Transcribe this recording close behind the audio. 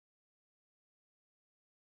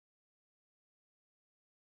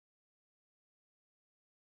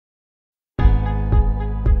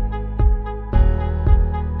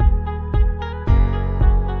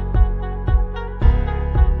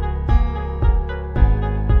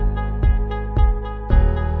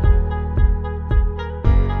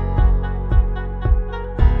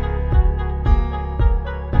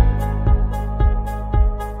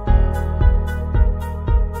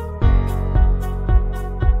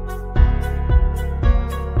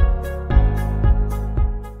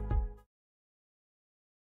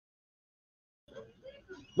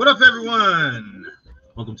What up, everyone?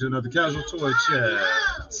 Welcome to another Casual Toy Chat.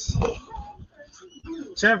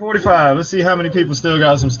 10:45. Let's see how many people still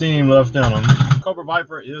got some steam left in them. Cobra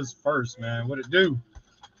Viper is first, man. What it do?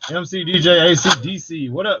 MC DJ ACDC.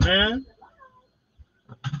 What up, man?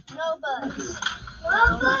 No bugs.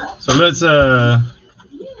 So let's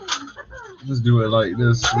do it like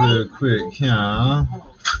this real quick, huh?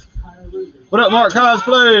 What up, Mark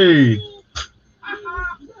Cosplay?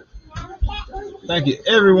 Thank you,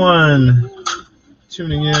 everyone,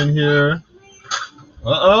 tuning in here.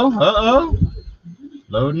 Uh-oh.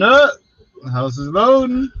 Loading up. The house is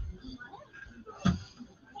loading.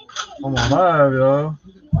 I'm on live, y'all.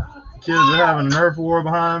 Kids are having a Nerf war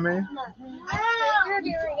behind me. I figured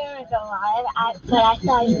you were going to go live, but I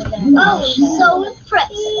thought you were going to go live. So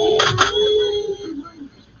impressive.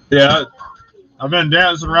 Yeah, I've been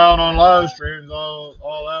dancing around on live streams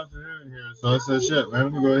all afternoon here. So I said, shit, man,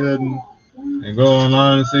 let me go ahead and go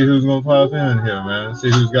online and see who's going to pop in here, man. See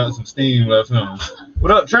who's got some steam left in them. What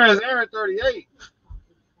up, Trans Aaron 38?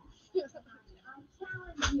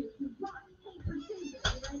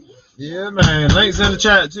 Yeah, man. Links in the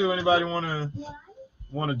chat too. Anybody wanna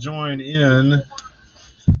join in?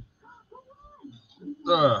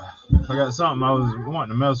 I got something I was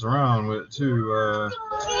wanting to mess around with too.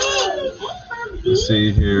 Let's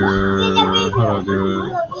see here. How do I do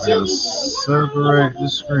it? I gotta separate the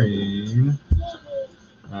screen.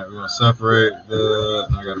 Alright, we're gonna separate that.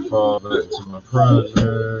 I gotta fall back to my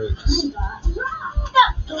projects.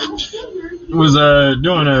 Was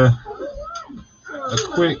doing a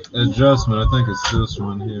quick adjustment. I think it's this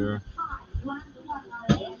one here.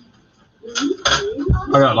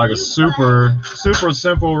 I got like a super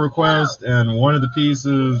simple request, and one of the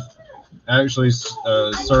pieces actually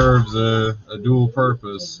serves a dual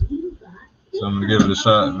purpose. So I'm gonna give it a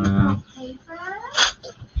shot, man.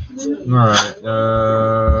 All right.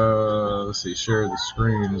 Let's see. Share the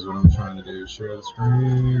screen is what I'm trying to do. Share the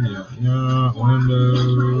screen. Yeah.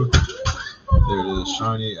 Window. There it is.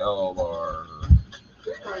 Shiny L bar.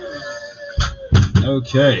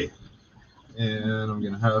 Okay. And I'm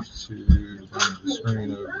gonna have to bring the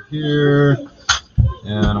screen over here,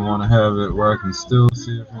 and I want to have it where I can still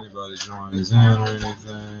see if anybody joins in or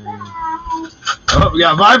anything. Oh, we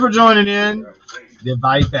got Viper joining in. The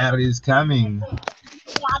Viper is coming.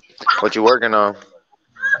 What you working on?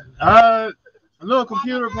 A little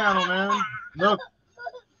computer panel, man. Look.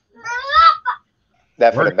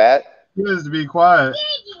 That for the bat? It is to be quiet.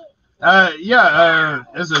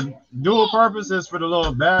 It's a dual purpose. It's for the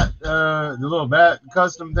little bat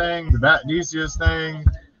custom thing, the bat Decius thing,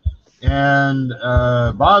 and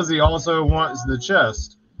Bozzy also wants the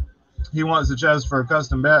chest. He wants the chest for a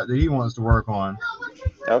custom bat that he wants to work on.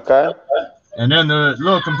 Okay. And then the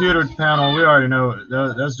little computer panel, we already know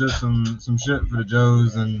that's just some shit for the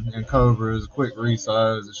Joes and Cobras, quick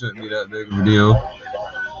resize. It shouldn't be that big of a deal.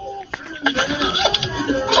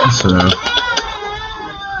 So,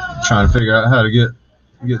 trying to figure out how to get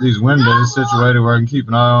these windows situated where I can keep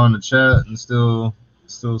an eye on the chat and still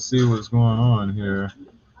see what's going on here.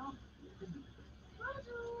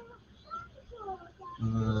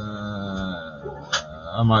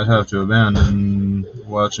 I might have to abandon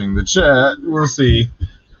watching the chat. We'll see.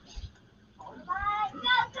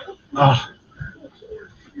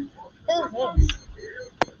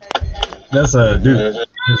 That's a Duke.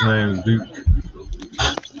 His name is Duke.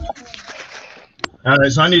 All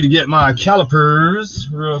right, so I need to get my calipers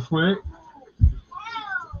real quick.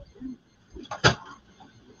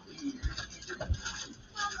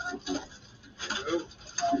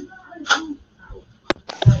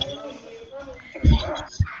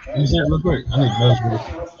 You see it real quick? I need to measure it.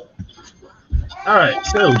 All right,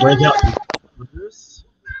 so break out this,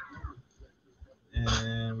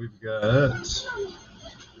 and we've got.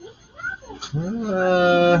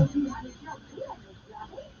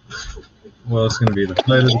 Well, it's gonna be the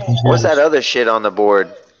plate of the computer. What's that other shit on the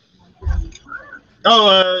board? Oh,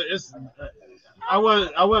 I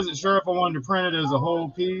wasn't sure if I wanted to print it as a whole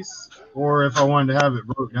piece or if I wanted to have it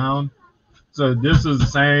broke down. So this is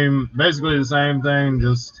basically the same thing,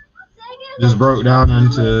 just broke down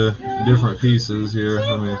into different pieces here.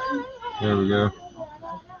 There we go.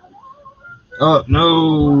 Oh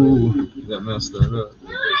no, that messed that up.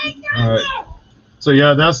 All right. So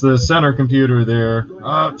yeah, that's the center computer there.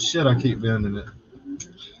 Oh shit, I keep bending it.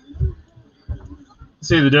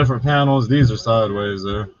 See the different panels? These are sideways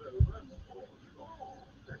there.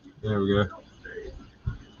 There we go.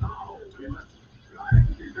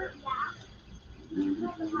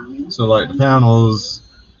 So like the panels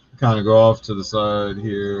kind of go off to the side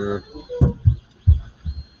here.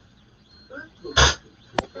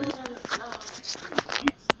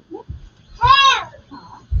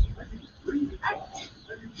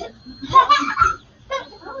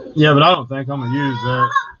 Yeah, but I don't think I'm gonna use that.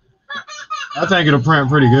 I think it'll print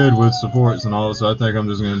pretty good with supports and all, so I think I'm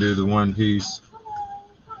just gonna do the one piece.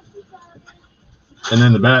 And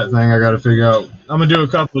then the bat thing, I got to figure out. I'm gonna do a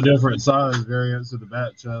couple of different size variants of the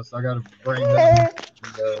bat chest. I got to bring that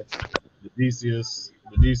the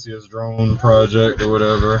DCS drone project or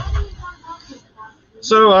whatever.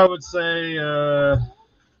 So I would say,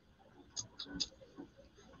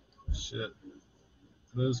 shit,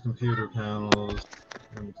 those computer panels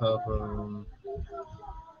on top of them.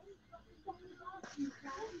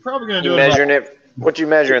 Probably gonna You do it about. measuring it? What you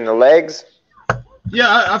measuring? The legs?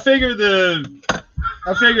 Yeah, I figured that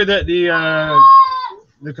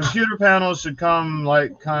the computer panel should come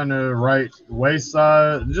like kind of right waist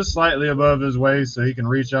side, just slightly above his waist, so he can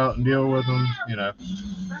reach out and deal with them. You know.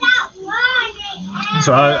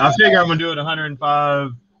 So I figure I'm gonna do it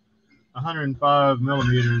 105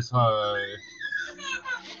 millimeters high.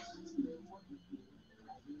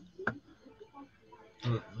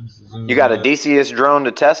 You got a DCS drone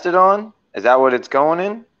to test it on? Is that what it's going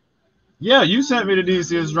in? Yeah, you sent me the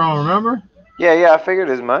DCS drone, remember? Yeah, I figured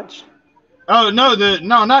as much. Oh no,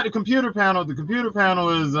 not the computer panel. The computer panel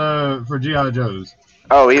is for GI Joes.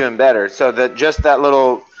 Oh, even better. So just that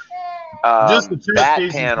little Just the chest bat piece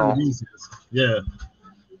is for the panel. DCS. Yeah,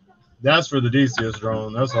 that's for the DCS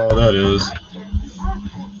drone. That's all that is.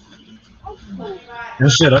 Well,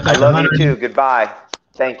 shit, I I think love you 100. too. Goodbye.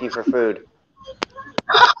 Thank you for food.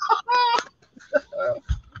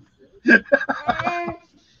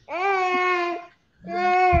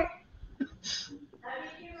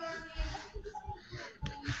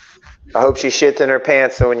 I hope she shits in her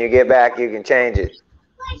pants so when you get back you can change it.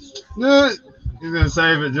 He's gonna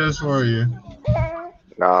save it just for you.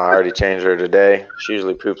 No, I already changed her today. She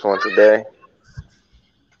usually poops once a day.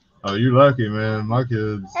 Oh, you lucky, man. My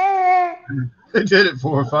kids, they did it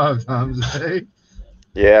 4 or 5 times a day.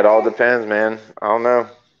 Yeah, it all depends, man. I don't know.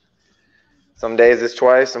 Some days it's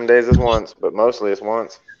twice, some days it's once, but mostly it's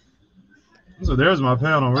once. So there's my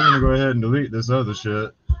panel. We're gonna go ahead and delete this other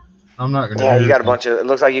shit. I'm not gonna Yeah, you do. got a bunch of. It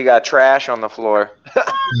looks like you got trash on the floor.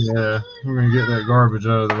 Yeah, we're gonna get that garbage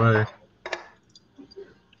out of the way.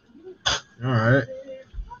 All right.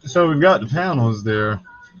 So we've got the panels there.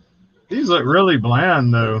 These look really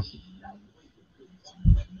bland, though.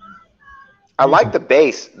 I like the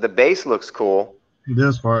base. The base looks cool.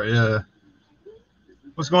 This part, yeah.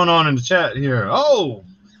 What's going on in the chat here? Oh,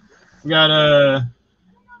 we got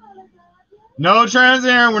no trans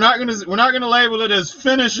Aaron. We're not gonna label it as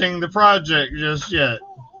finishing the project just yet.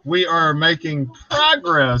 We are making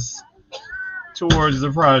progress towards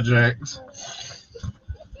the project.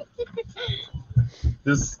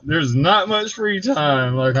 There's not much free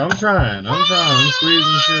time. Like I'm trying. I'm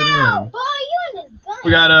squeezing shit in.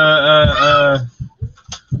 We got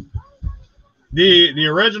the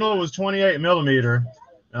original was 28 millimeter,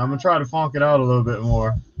 and I'm gonna try to funk it out a little bit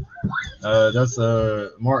more. That's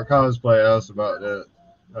Mark Cosplay asked about that.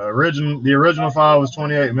 The original file was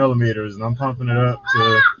 28 millimeters, and I'm pumping it up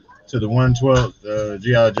to the 1/12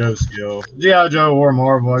 GI Joe scale. GI Joe or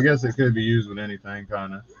Marvel, I guess it could be used with anything,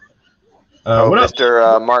 kind of. What up?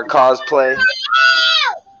 Mr. Mark Cosplay.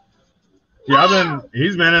 Yeah,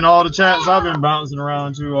 he's been in all the chats I've been bouncing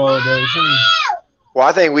around to all day too. Well,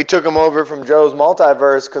 I think we took him over from Joe's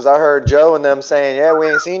Multiverse because I heard Joe and them saying, "Yeah, we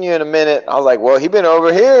ain't seen you in a minute." I was like, "Well, he been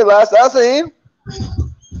over here last I seen."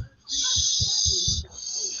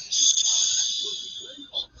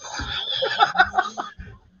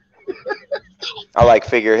 I like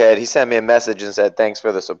Figurehead. He sent me a message and said, "Thanks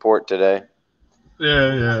for the support today."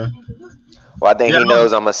 Yeah. Well, I think he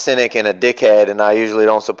knows I'm a cynic and a dickhead, and I usually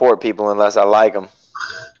don't support people unless I like them.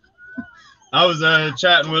 I was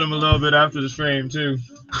chatting with him a little bit after the stream too.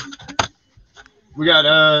 We got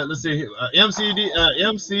let's see,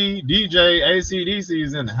 MC DJ ACDC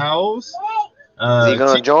is in the house. Is he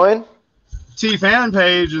gonna join? T fan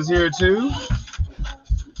page is here too.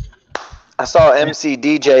 I saw MC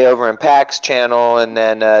DJ over in Pack's channel, and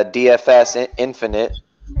then DFS Infinite.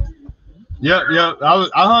 Yep. I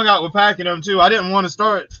hung out with Pack and them too. I didn't want to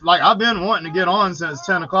start. Like I've been wanting to get on since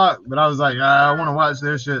 10 o'clock, but I was like, I want to watch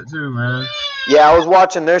their shit too, man. Yeah, I was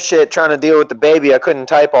watching their shit, trying to deal with the baby. I couldn't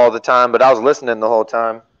type all the time, but I was listening the whole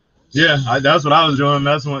time. Yeah, that's what I was doing,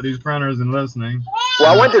 messing with these printers and listening.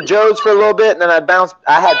 Well, I went to Joe's for a little bit, and then I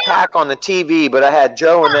had Pack on the TV, but I had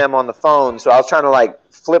Joe and them on the phone, so I was trying to like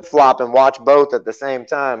flip-flop and watch both at the same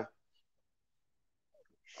time.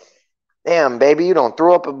 Damn, baby, you don't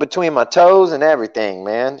throw up between my toes and everything,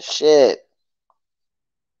 man. Shit.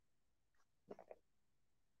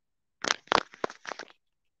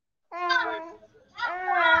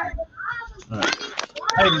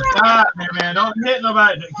 Hey, just stop, man. Don't hit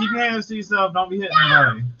nobody. Keep your hands to yourself. Don't be hitting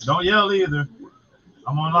nobody. Don't yell either.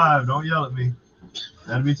 I'm on live. Don't yell at me.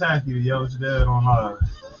 That'd be tacky to yell at your dad on live.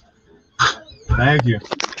 Thank you.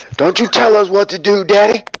 Don't you tell us what to do,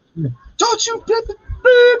 Daddy. Don't you?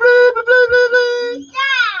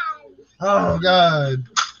 Oh God.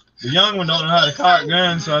 The young one don't know how to cock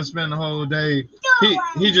guns, so I spend the whole day.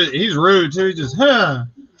 He's rude too. He just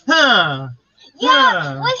Yeah,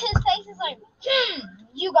 when his face is like,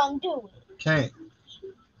 you gonna do it.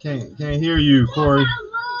 Can't hear you, Corey.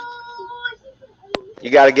 You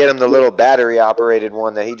got to get him the little battery-operated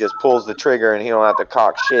one that he just pulls the trigger and he don't have to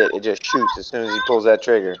cock shit. It just shoots as soon as he pulls that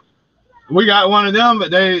trigger. We got one of them, but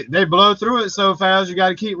they blow through it so fast you got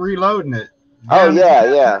to keep reloading it. Oh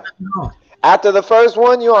yeah. After the first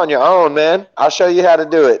one, you on your own, man. I'll show you how to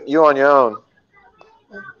do it. You on your own.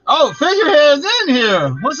 Oh, Figurehead's in here.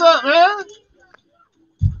 What's up, man?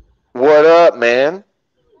 What up, man?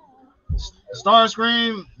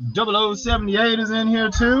 Starscream 0078 is in here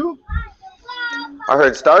too. I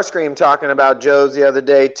heard Starscream talking about Joe's the other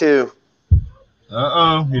day too. He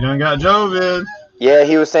done got Joe vid. Yeah,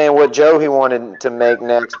 he was saying what Joe he wanted to make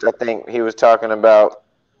next. I think he was talking about.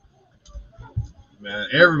 Man,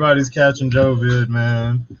 everybody's catching Joe vid,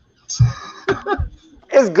 man.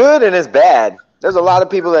 It's good and it's bad. There's a lot of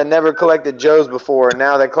people that never collected Joes before, and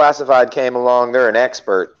now that Classified came along, they're an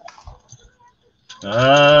expert.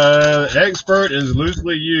 Expert is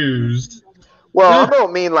loosely used. Well, I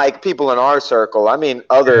don't mean like people in our circle. I mean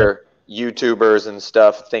other YouTubers and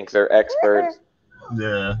stuff think they're experts.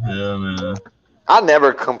 Yeah, man. I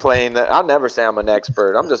never complain that I never say I'm an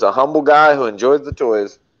expert. I'm just a humble guy who enjoys the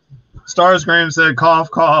toys. Starscream said cough,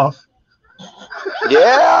 cough.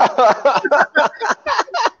 Yeah.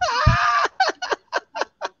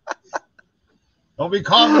 Don't be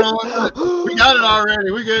coughing on it. We got it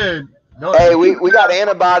already. We good. Hey, we got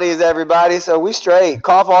antibodies, everybody, so we straight.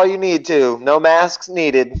 Cough all you need to. No masks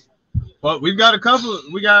needed. Well, we've got a couple.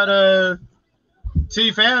 We got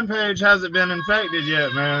T fan page hasn't been infected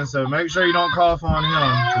yet, man. So make sure you don't cough on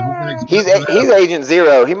him. He's Agent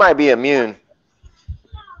Zero. He might be immune.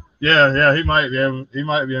 Yeah, he might be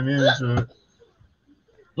immune to it.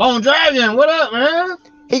 Lone Dragon, what up, man?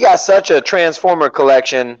 He got such a Transformer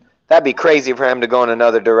collection. That'd be crazy for him to go in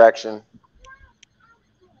another direction.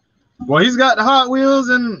 Well, he's got the Hot Wheels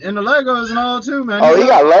and the Legos and all too, man. Oh, he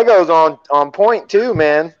got Legos on point too,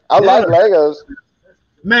 man. I like Legos.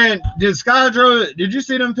 Man, did you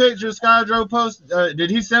see them pictures Skydro post? Did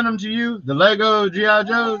he send them to you? The Lego G.I.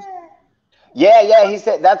 Joes? Yeah. He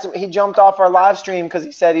said he jumped off our live stream because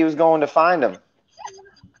he said he was going to find them.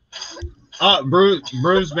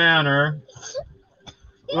 Bruce Banner.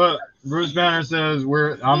 Look, Bruce Banner says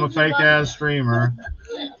I'm a fake ass streamer.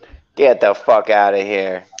 Get the fuck out of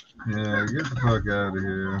here. Yeah, get the fuck out of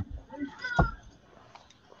here.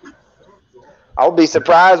 I'll be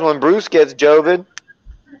surprised when Bruce gets Jovid.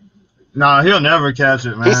 Nah, he'll never catch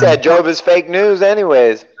it, man. He said Jovid's fake news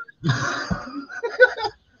anyways.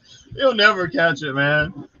 He'll never catch it,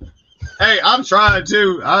 man. Hey, I'm trying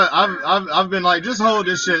too. I've been like, just hold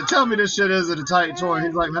this shit. Tell me this shit isn't a tight toy.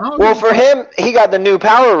 He's like, man, well, for him, he got the new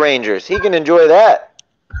Power Rangers. He can enjoy that.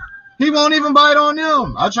 He won't even bite on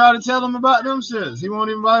them. I try to tell him about them shits. He won't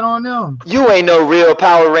even bite on them. You ain't no real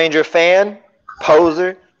Power Ranger fan,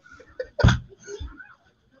 poser.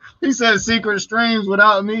 He said secret streams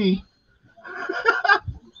without me.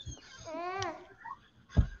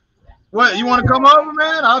 What, you want to come over,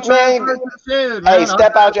 man? I'll try to the shed, man. Hey,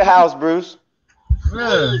 step out your house, Bruce.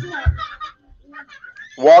 Yeah.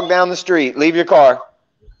 Walk down the street. Leave your car.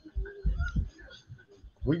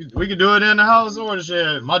 We could do it in the house or the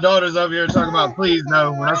shed. My daughter's over here talking about please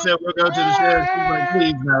no. When I said we'll go to the shed, she's like,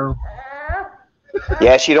 please no.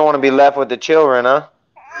 Yeah, she don't want to be left with the children, huh?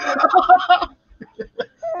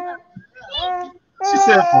 She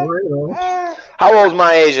said for real. How old's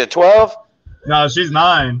my Asia? 12? No, she's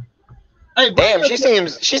 9. Hey, damn, she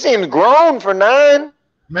seems grown for 9.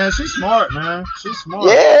 Man, she's smart, man. She's smart.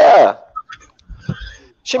 Yeah.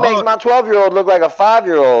 She makes my 12-year-old look like a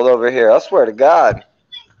 5-year-old over here. I swear to God.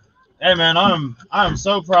 Hey man, I'm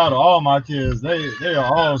so proud of all my kids. They are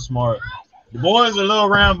all smart. The boys are a little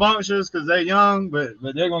rambunctious because they're young, but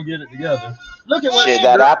they're gonna get it together. Look at what shit.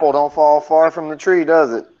 That apple don't fall far from the tree,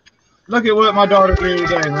 does it? Look at what my daughter did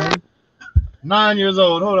today, man. 9 years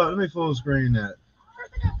old. Hold on, let me full screen that.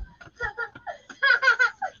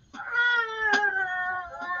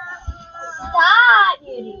 Stop,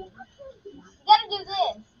 Beauty. You gotta do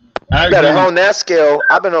this. You gotta hone that skill.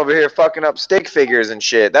 I've been over here fucking up stick figures and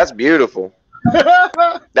shit. That's beautiful.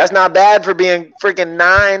 That's not bad for being freaking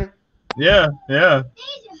 9. Yeah.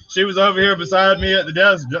 she was over here beside me at the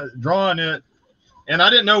desk drawing it, and I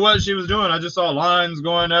didn't know what she was doing. I just saw lines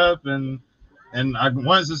going up, and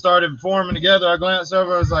once it started forming together, I glanced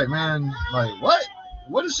over. I was like, man, like what?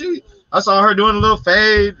 What is she? I saw her doing a little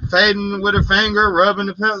fading with her finger, rubbing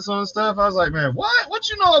the pencil and stuff. I was like, man, what? What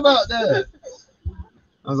you know about that?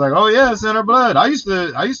 I was like, oh yeah, it's in her blood. I used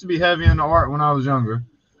to be heavy into art when I was younger.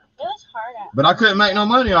 It was hard out. But I couldn't make no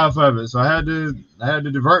money off of it, so I had to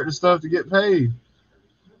divert the stuff to get paid.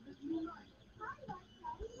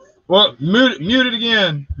 Well, mute it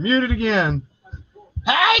again. Mute it again.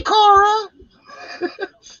 Hey, Cora.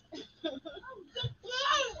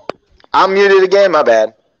 I'm muted again. My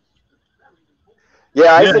bad.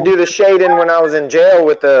 Yeah, I used to do the shading when I was in jail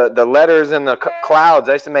with the letters and the clouds.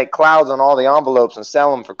 I used to make clouds on all the envelopes and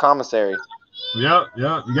sell them for commissary. Yep. You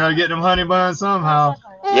got to get them honey buns somehow.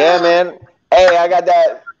 Yeah, man. Hey, I got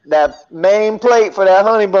that main plate for that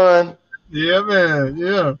honey bun. Yeah, man.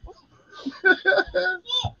 Yeah.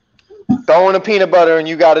 Throw in a peanut butter and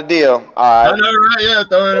you got a deal. All right. I know, right? Yeah,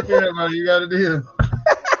 throw in a peanut butter. You got a deal.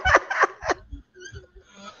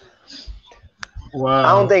 Wow. I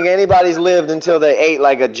don't think anybody's lived until they ate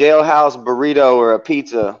like a jailhouse burrito or a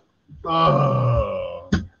pizza. Oh.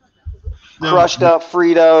 Crushed up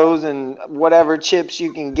Fritos and whatever chips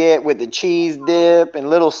you can get with the cheese dip and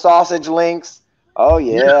little sausage links. Oh,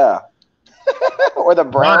 yeah. Or the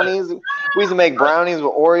brownies. We used to make brownies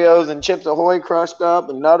with Oreos and Chips Ahoy crushed up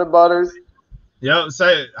and Nutter Butters. Yep,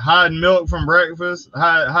 say hiding milk from breakfast,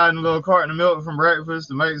 hiding a little carton of milk from breakfast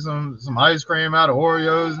to make some ice cream out of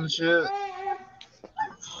Oreos and shit.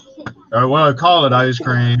 Or well, call it ice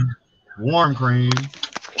cream, warm cream.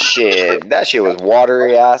 Shit, that shit was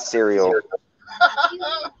watery ass cereal.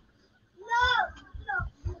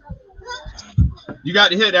 You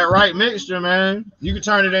got to hit that right mixture, man. You can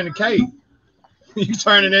turn it into cake. You can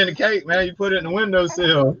turn it into cake, man. You put it in the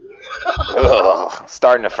windowsill. Ugh,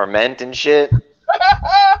 starting to ferment and shit.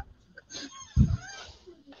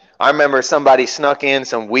 I remember somebody snuck in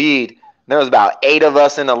some weed. There was about 8 of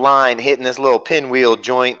us in a line hitting this little pinwheel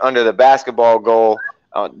joint under the basketball goal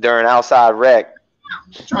during outside rec.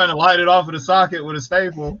 Trying to light it off of the socket with a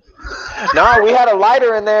staple. No, we had a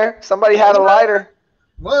lighter in there. Somebody had a lighter.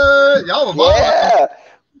 What? Y'all were balling. Yeah.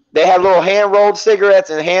 They had little hand-rolled cigarettes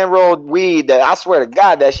and hand-rolled weed. That I swear to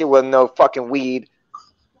God, that shit wasn't no fucking weed.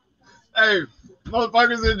 Hey,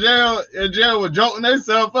 motherfuckers in jail were jolting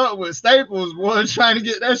themselves up with staples, boy, trying to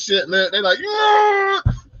get that shit lit. They like,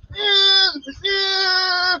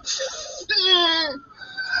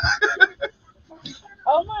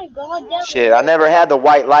 Oh my God! Shit, I never had the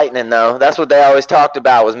white lightning though. That's what they always talked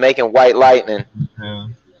about, was making white lightning. Yeah.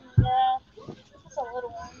 That's a little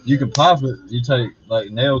one. You can pop it. You take like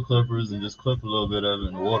nail clippers and just clip a little bit of it,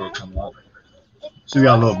 and the water will come out. She's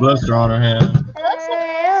got a little blister on her hand. It looks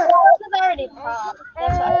like it's already popped.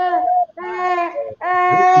 That's why.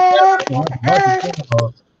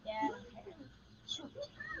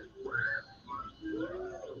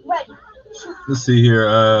 Right. Let's see here.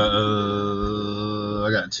 I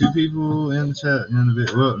got 2 people in the chat in the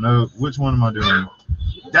bit. Well, no, which one am I doing?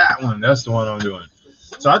 That one. That's the one I'm doing.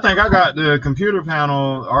 So I think I got the computer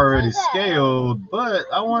panel already scaled, but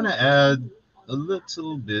I want to add a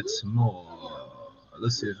little bit more.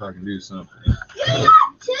 Let's see if I can do something. You got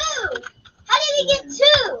 2. How did you get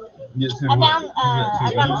 2? Get 2 I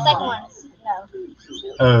found the second one.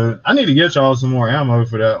 No. I need to get y'all some more ammo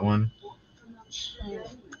for that one.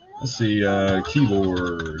 Let's see,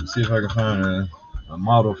 keyboard. See if I can find a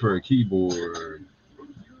model for a keyboard.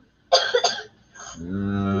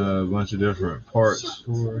 A bunch of different parts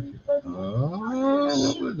for.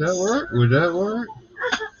 Would that work? Would that work?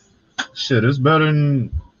 Shit, it's better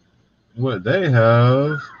than what they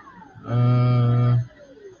have. Oh,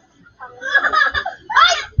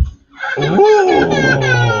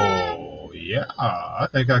 yeah, I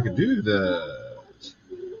think I could do that.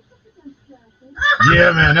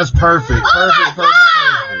 Yeah, man, that's perfect. Perfect.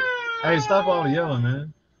 Hey, stop all the yelling,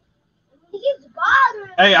 man. He keeps bothering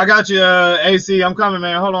me. Hey, I got you, AC. I'm coming,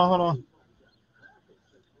 man. Hold on.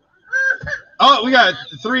 Oh, we got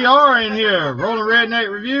 3R in here. Rolling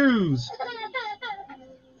Redneck Reviews.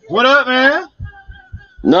 What up, man?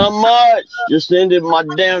 Not much. Just ended my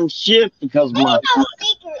damn shift because my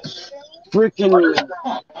freaking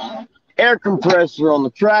air compressor on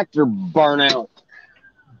the tractor burnt out.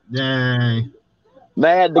 Dang.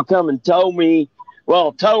 They had to come and tow my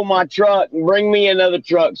truck and bring me another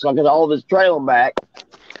truck so I could haul this trailer back.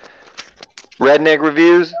 Redneck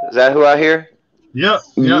Reviews? Is that who I hear? Yep.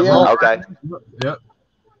 Okay. Yep.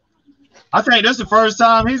 I think this is the first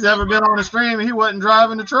time he's ever been on the stream and he wasn't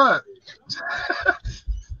driving the truck.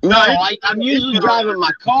 No, I'm usually driving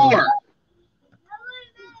my car.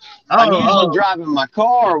 I'm usually driving my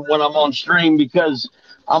car when I'm on stream because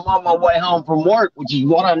I'm on my way home from work, which is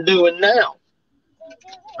what I'm doing now.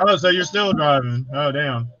 Oh, so you're still driving? Oh,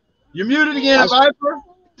 damn! You're muted again, Viper.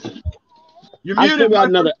 You're I muted. still got Viper.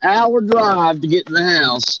 another hour drive to get to the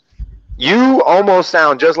house. You almost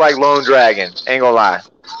sound just like Lone Dragon. Ain't gonna lie.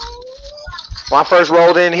 When I first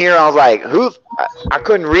rolled in here, I was like, "Who?" I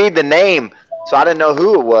couldn't read the name, so I didn't know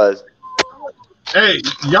who it was. Hey,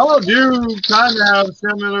 y'all do kind of have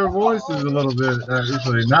similar voices a little bit,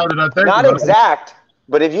 actually. Now that I think Not about exact,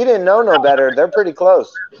 but if you didn't know no better, they're pretty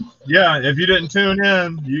close. it. Yeah, if you didn't tune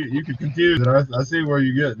in, you could confuse it. I see where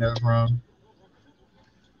you're getting that from.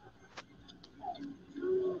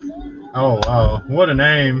 Oh, wow. What a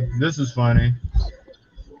name. This is funny.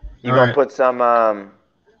 You All gonna right. put some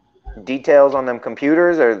details on them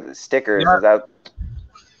computers or stickers? Yeah. Is that?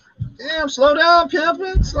 Damn, slow down,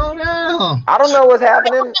 Pimpin'. Slow down. I don't know what's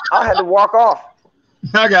happening. I had to walk off.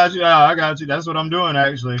 I got you. I got you. That's what I'm doing,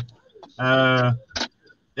 actually.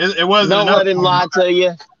 It wasn't Don't enough. let him lie to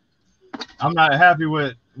you. I'm not happy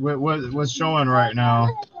with what's showing right now.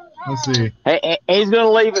 Let's see. Hey, he's going to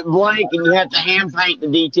leave it blank, and you have to hand paint the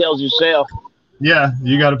details yourself. Yeah,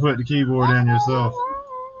 you got to put the keyboard in yourself.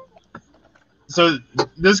 So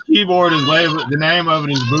this keyboard is labeled. The name of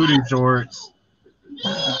it is Booty Shorts.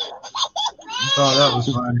 I thought that was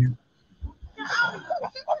funny.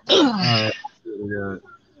 All right.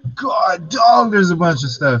 God, dog, there's a bunch of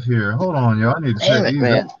stuff here. Hold on, y'all. I need to check these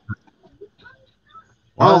out.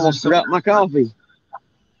 I almost forgot my coffee.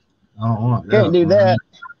 I don't want that. Can't do that.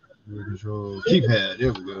 Control keypad.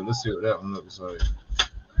 There we go. Let's see what that one looks like.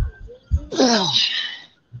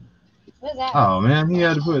 Oh man, he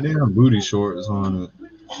had to put damn booty shorts on it.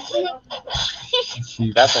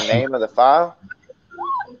 That's the name of the file?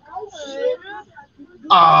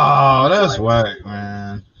 Oh, that's whack,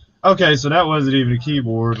 man. Okay, so that wasn't even a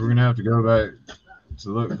keyboard. We're gonna have to go back to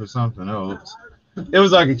look for something else. It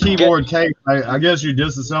was like a keyboard case. I guess you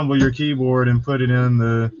disassemble your keyboard and put it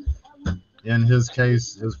in his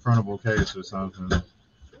case, his printable case or something.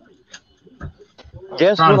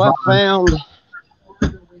 Guess what I found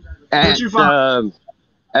at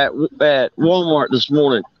Walmart this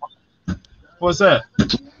morning? What's that?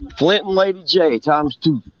 Flint and Lady J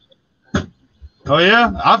 ×2. Oh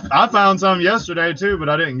yeah, I found some yesterday too, but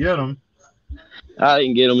I didn't get them. I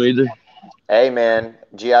didn't get them either. Hey man,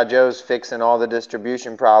 G.I. Joe's fixing all the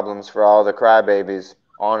distribution problems for all the crybabies.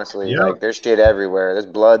 Honestly, like there's shit everywhere. There's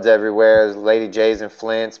Bloods everywhere. There's Lady J's and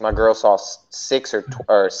Flints. My girl saw six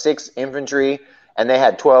infantry, and they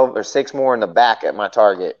had 12 or 6 more in the back at my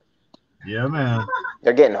Target. Yeah, man.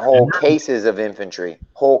 They're getting whole cases of infantry,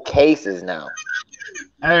 whole cases now.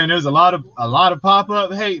 Hey, and there's a lot of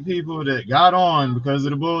pop-up hate people that got on because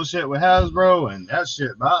of the bullshit with Hasbro, and that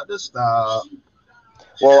shit about to stop.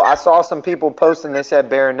 Well, I saw some people posting. They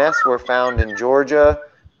said Baroness were found in Georgia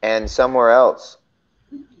and somewhere else.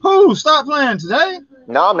 Who? Stop playing today?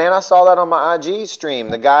 Nah, man, I saw that on my IG stream.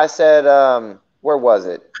 The guy said, where was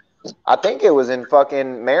it? I think it was in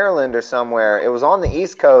fucking Maryland or somewhere. It was on the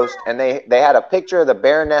East Coast, and they had a picture of the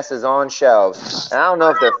Baronesses on shelves. And I don't know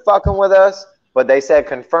if they're fucking with us, but they said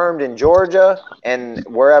confirmed in Georgia and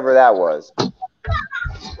wherever that was.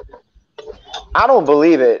 I don't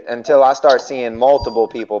believe it until I start seeing multiple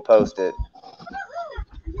people post it.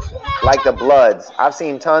 Like the Bloods. I've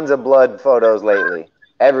seen tons of blood photos lately.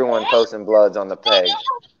 Everyone posting Bloods on the page.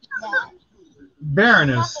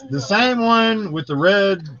 Baroness, the same one with the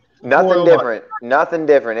red. Nothing different. Nothing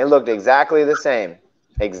different. It looked exactly the same.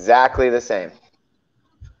 Exactly the same.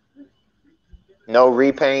 No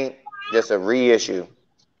repaint, just a reissue.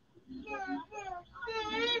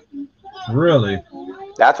 Really?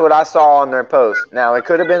 That's what I saw on their post. Now, it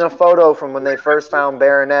could have been a photo from when they first found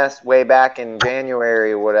Baroness way back in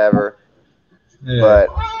January or whatever. Yeah. But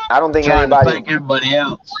I don't think everybody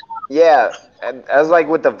else. Yeah. And as like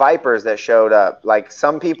with the Vipers that showed up. Like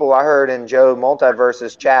some people I heard in Joe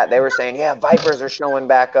Multiverse's chat, they were saying, yeah, Vipers are showing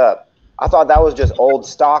back up. I thought that was just old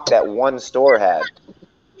stock that one store had.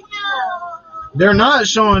 They're not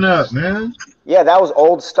showing up, man. Yeah, that was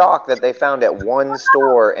old stock that they found at one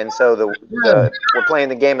store, and so we're playing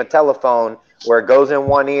the game of telephone where it goes in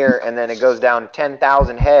one ear and then it goes down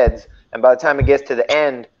 10,000 heads, and by the time it gets to the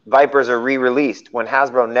end, Vipers are re-released when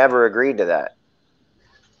Hasbro never agreed to that.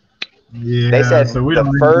 Yeah, they said so the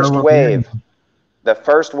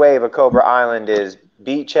first wave of Cobra Island is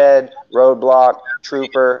Beachhead, Roadblock,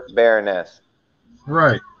 Trooper, Baroness.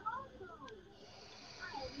 Right.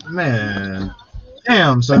 Man.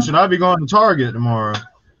 Damn, so should I be going to Target tomorrow?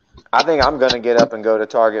 I think I'm gonna get up and go to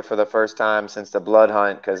Target for the first time since the blood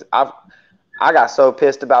hunt because I got so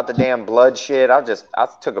pissed about the damn blood shit. I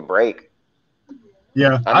took a break.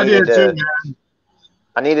 Yeah, I did too, man.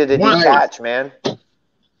 I needed to detach, man.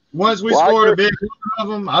 Once we scored a big one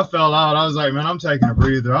of them, I fell out. I was like, man, I'm taking a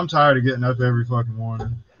breather. I'm tired of getting up every fucking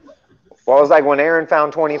morning. Well, it was like when Aaron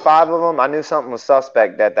found 25 of them, I knew something was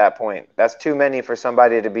suspect at that point. That's too many for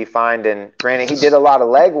somebody to be finding. Granted, he did a lot of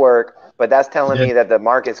leg work, but that's telling me that the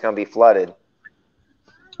market's going to be flooded.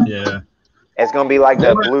 Yeah. It's going to be like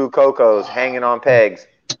the blue cocos hanging on pegs.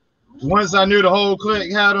 Once I knew the whole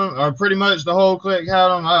clique had them, or pretty much the whole clique had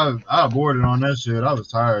them, I aborted on that shit. I was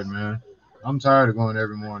tired, man. I'm tired of going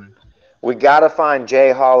every morning. We got to find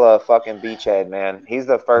Jay Holla a fucking beachhead, man. He's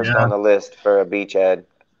the first on the list for a beachhead.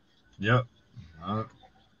 Yep.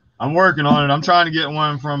 I'm working on it. I'm trying to get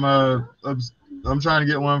one from Obsessed,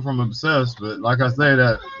 but like I say,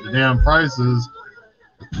 that the damn prices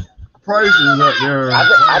up there.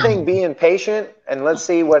 I think being patient and let's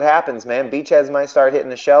see what happens, man. Beachheads might start hitting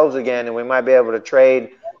the shelves again, and we might be able to trade,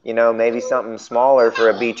 maybe something smaller for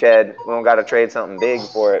a beachhead. We don't got to trade something big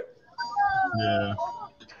for it. Yeah.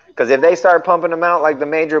 Because if they start pumping them out like the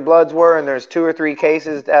Major Bloods were, and there's 2 or 3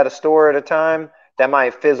 cases at a store at a time, that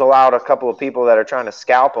might fizzle out a couple of people that are trying to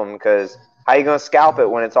scalp them. Because how you gonna scalp it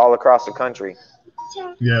when it's all across the country?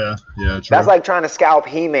 Yeah, true. That's like trying to scalp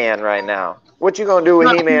He-Man right now. What you gonna do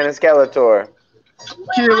with He-Man and Skeletor?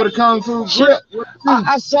 Kid with a kung fu grip.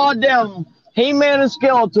 I saw them He-Man and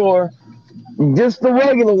Skeletor, just the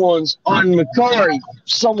regular ones on Macari.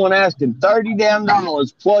 Someone asking $30 damn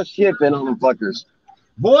plus shipping on them fuckers.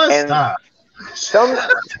 Boy, stop.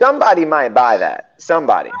 Somebody might buy that.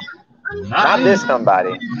 Somebody. Not this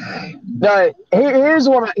somebody. No, here's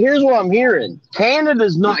what I'm hearing.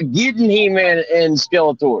 Canada's not getting He-Man and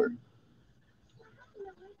Skeletor.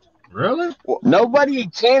 Really? Nobody in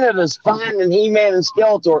Canada's finding He-Man and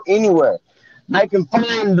Skeletor anywhere. They can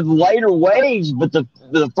find the later waves, but the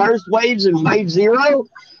first waves in Wave 0,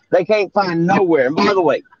 they can't find nowhere. And by the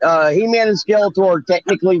way, He-Man and Skeletor are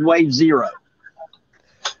technically Wave 0.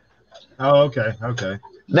 Oh, okay.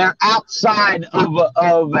 They're outside of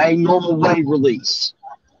a normal wave release.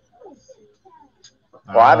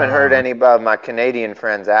 Well, I haven't heard any of my Canadian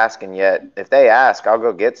friends asking yet. If they ask, I'll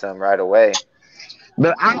go get some right away.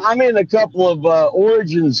 But I'm in a couple of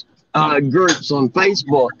Origins groups on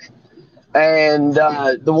Facebook, and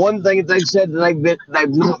the one thing that they said that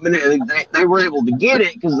they were able to get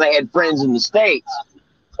it because they had friends in the States,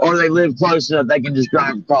 or they lived close enough they could just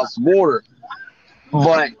drive across the border.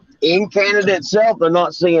 But in Canada itself, they're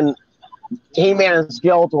not seeing He-Man and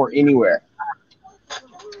Skeletor anywhere.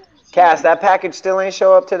 Cass, that package still ain't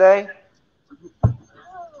show up today?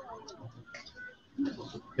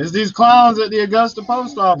 It's these clowns at the Augusta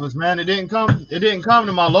post office, man. It didn't come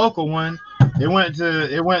to my local one. It went to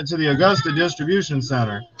the Augusta distribution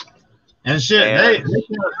center. And shit, they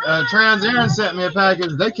Trans Aaron sent me a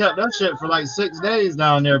package. They kept that shit for like 6 days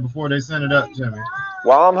down there before they sent it up to me.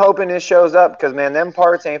 Well, I'm hoping this shows up because, man, them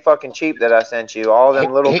parts ain't fucking cheap that I sent you. All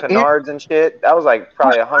them little canards and shit. That was like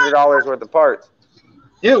probably $100 worth of parts.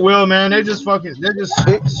 It will, man. They're just slow,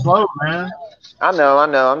 man. I know.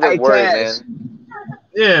 I'm just worried, man.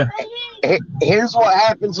 Yeah. Here's what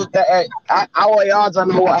happens with that. I'll lay odds I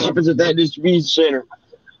know what happens at that distribution center.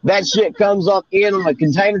 That shit comes up in on a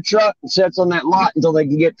container truck and sits on that lot until they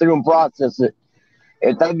can get through and process it.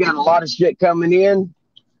 If they've got a lot of shit coming in,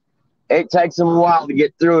 it takes them a while to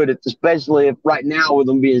get through it, especially if right now with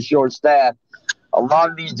them being short-staffed. A lot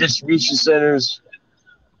of these distribution centers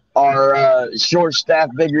are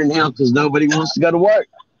short-staffed bigger now because nobody wants to go to work.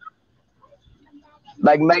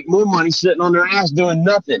 They can make more money sitting on their ass doing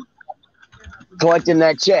nothing, collecting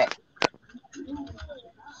that check.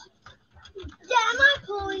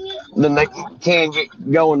 Then they can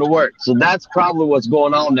get going to work. So that's probably what's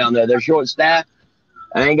going on down there. They're short-staffed.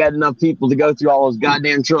 I ain't got enough people to go through all those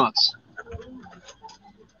goddamn trucks.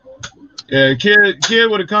 Yeah, kid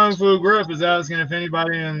with a kung fu grip is asking if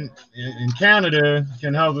anybody in Canada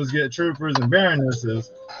can help us get troopers and baronesses.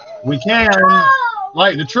 We can,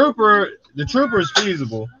 like the trooper is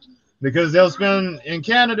feasible because they'll spend in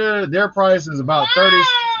Canada. Their price is about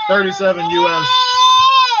 37 US.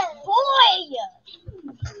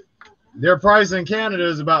 Their price in Canada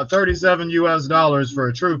is about 37 US for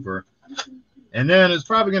a trooper, and then it's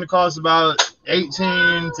probably going to cost about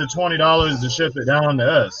 $18 to $20 to ship it down to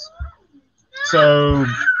us. So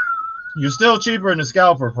you're still cheaper than the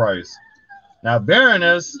scalper price. Now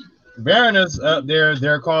Baroness up there,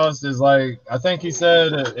 their cost is like, I think he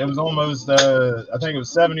said it was almost I think it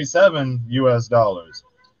was 77 US dollars.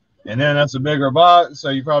 And then that's a bigger box, so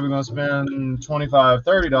you're probably gonna spend $25,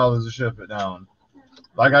 $30 to ship it down.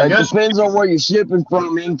 Like I It guess depends on where you're shipping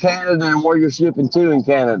from in Canada and where you're shipping to in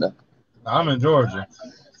Canada. I'm in Georgia,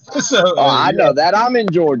 so Oh, I yeah, know that. I'm in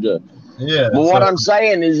Georgia. yeah. But what So I'm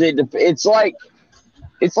saying is it's like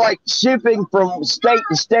shipping from state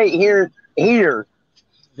to state here,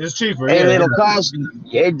 it's cheaper. and Yeah, it'll cost.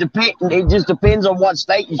 It just depends on what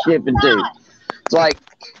state you're shipping to. It's like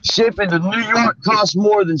shipping to New York costs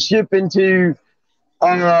more than shipping to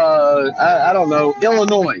I don't know,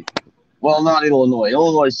 Illinois. Well, not Illinois.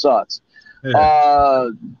 Illinois sucks. yeah,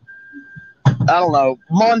 I don't know,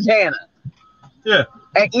 Montana. yeah.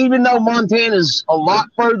 And even though Montana's a lot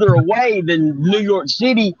further away than New York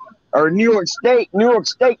City or New York State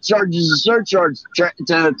charges a surcharge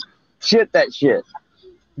to ship that shit.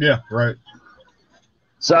 Yeah, right.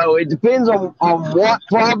 So it depends on what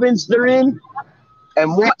province they're in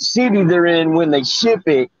and what city they're in when they ship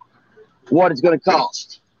it, what it's going to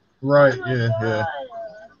cost. Right, yeah.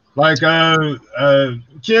 Like a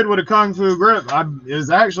kid with a kung fu grip is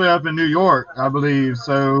actually up in New York, I believe.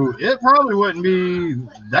 So it probably wouldn't be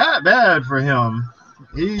that bad for him.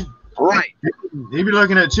 He'd be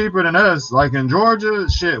looking at cheaper than us. Like in Georgia,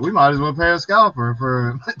 shit, we might as well pay a scalper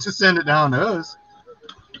for to send it down to us.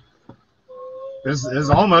 It's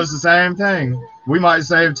almost the same thing. We might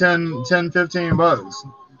save 10, 15 bucks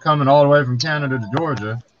coming all the way from Canada to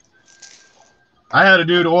Georgia. I had a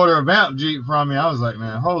dude order a Vamp Jeep from me. I was like,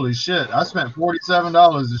 man, holy shit. I spent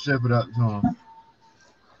 $47 to ship it up to him.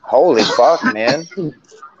 Holy fuck, man.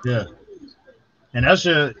 Yeah. And that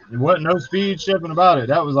shit, there wasn't no speed shipping about it.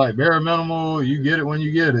 That was like bare minimal. You get it when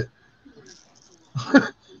you get it.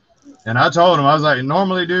 And I told him, I was like,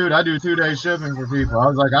 normally, dude, I do 2-day shipping for people. I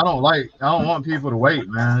was like, I don't want people to wait,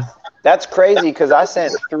 man. That's crazy because I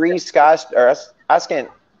sent I sent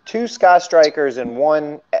 2 Sky Strikers and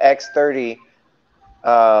 1 X30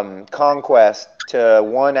 Conquest to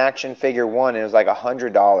 1 action figure 1. And it was like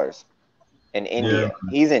 $100 in India. Yeah.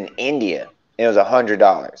 He's in India. It was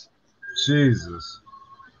 $100. Jesus.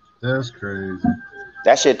 That's crazy.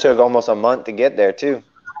 That shit took almost a month to get there too.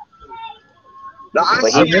 No,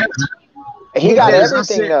 But he got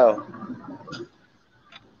everything though.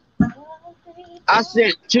 I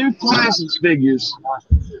sent 2 Classics figures,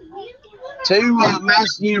 2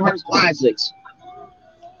 Master Universe Classics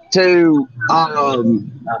to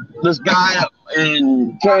this guy up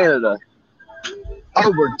in Canada.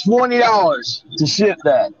 Over $20 to ship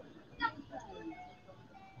that.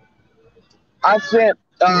 I sent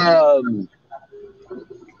that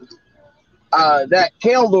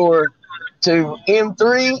Keldor to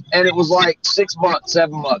M3, and it was like $6,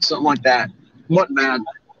 $7, something like that. Wasn't bad.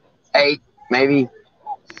 8, maybe. It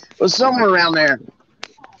was somewhere around there.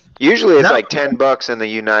 Usually it's like $10 in the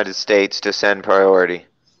United States to send priority.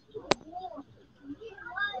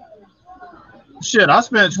 Shit, I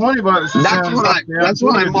spent $20 to That's send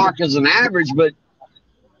what I mark as an average, but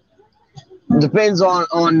depends on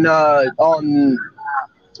my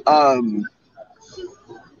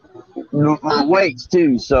weights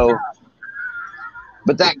too. So,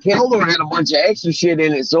 but that Keldor had a bunch of extra shit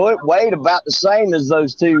in it, so it weighed about the same as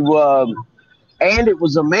those 2. And it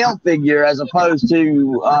was a male figure as opposed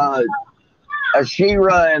to a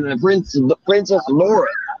She-Ra and a Princess Laura.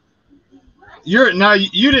 You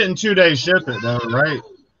didn't 2-day ship it though, right?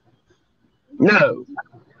 No.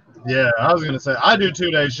 Yeah, I was gonna say I do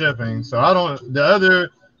 2-day shipping, so I don't. The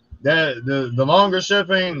longer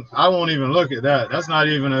shipping, I won't even look at that. That's not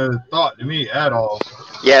even a thought to me at all.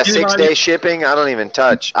 Yeah, 6-day shipping, I don't even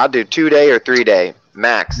touch. I'll do 2-day or 3-day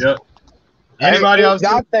max. Yep. Anybody else?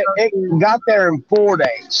 It got there in 4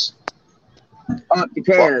 days up to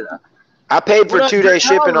Canada. I paid for 2-day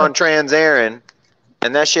shipping on Trans-Aaron,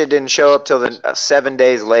 and that shit didn't show up till 7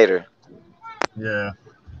 days later. Yeah.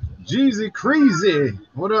 Jeezy crazy.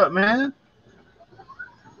 What up, man?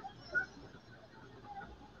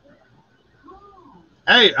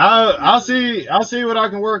 Hey, I'll see what I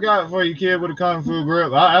can work out for you, kid, with a kung fu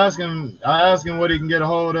grip. I ask him what he can get a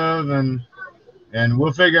hold of, and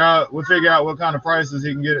we'll figure out what kind of prices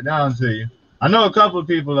he can get it down to you. I know a couple of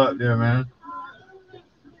people up there, man.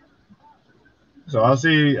 So I'll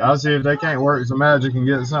see if they can't work some magic and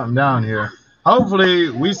get something down here.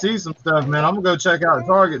 Hopefully we see some stuff, man. I'm gonna go check out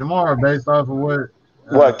Target tomorrow based off of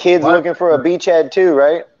what kids looking for a beachhead too,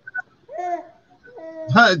 right?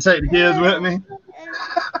 I'd take the kids with me.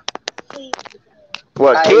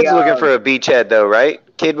 Kids looking for a beachhead though, right?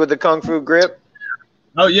 Kid with the kung fu grip.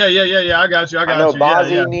 Oh yeah. I got you. I know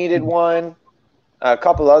Bozzy needed one. A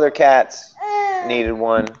couple other cats needed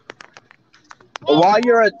one. While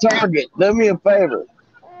you're at Target, do me a favor.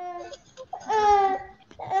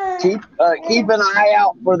 keep an eye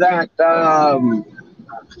out for that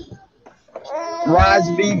Rise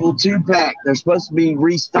of Evil 2-pack. They're supposed to be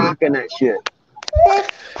restocking that shit.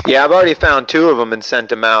 Yeah, I've already found 2 of them and sent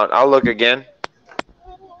them out. I'll look again.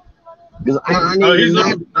 Because I need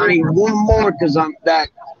one more because I'm that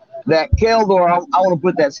Keldor. I want to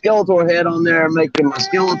put that Skeletor head on there and make him my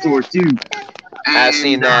Skeletor too. I've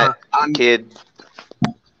seen that, kid.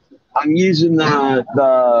 I'm using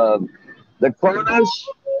the Kronos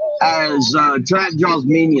as Trap Jaw's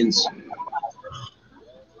minions.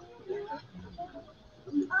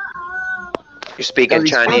 You're speaking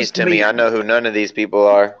Chinese to me. I know who none of these people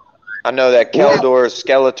are. I know that Keldor is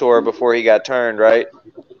Skeletor before he got turned, right?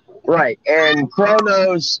 Right, and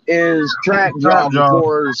Kronos is Trap Jaw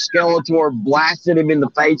before Skeletor blasted him in the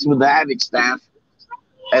face with the Havoc Staff,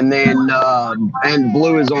 and then and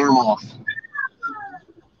blew his arm off.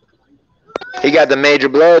 He got the major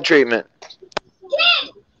blood treatment.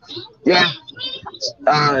 Yeah.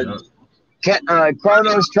 Kronos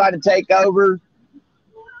tried to take over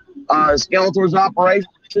Skeletor's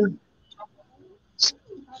operation.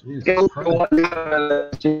 Skeletor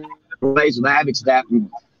with the Havoc Staff and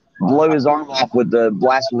blew his arm off with the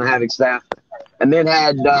blast from the Havoc Staff, and then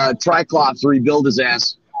had Triclops rebuild his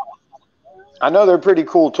ass. I know they're pretty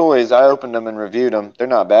cool toys. I opened them and reviewed them. They're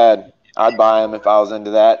not bad. I'd buy them if I was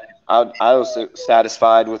into that. I was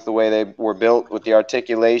satisfied with the way they were built, with the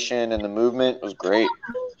articulation and the movement. It was great.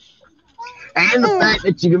 And the fact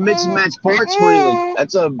that you can mix and match parts freely.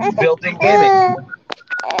 That's a built-in gimmick.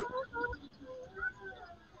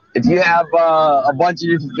 If you have a bunch of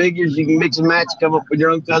different figures, you can mix and match, come up with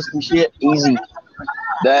your own custom shit, easy.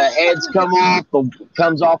 The heads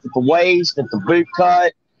comes off at the waist, at the boot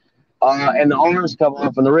cut, and the arms come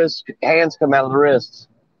off, and the hands come out of the wrists.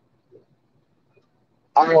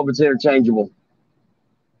 All of it's interchangeable.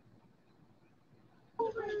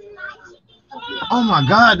 Oh my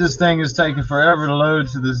God, this thing is taking forever to load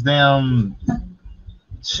to this damn.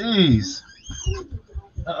 Jeez.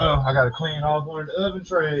 Uh-oh, I gotta clean off one of the oven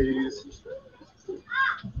trays.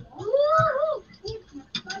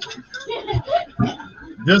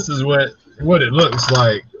 This is what it looks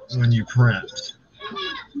like when you print.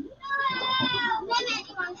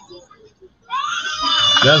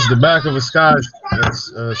 That's the back of a Skyhawk.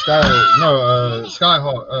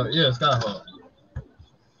 Yeah, Skyhawk.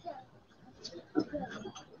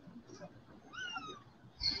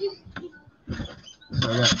 So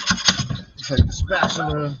I got to take the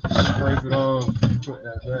spatula, scrape it off, put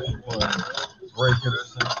that back, or break it or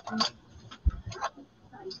something.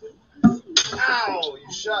 Ow,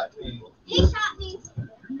 you shot me. He shot me.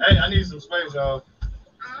 Hey, I need some space, y'all.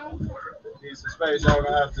 Need some space, y'all.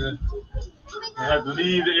 I have to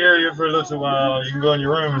leave the area for a little while. You can go in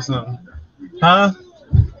your room or something. Huh?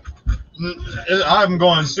 I'm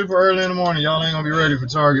going super early in the morning. Y'all ain't gonna be ready for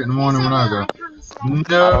Target in the morning when I go.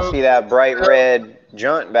 No. I don't see that bright red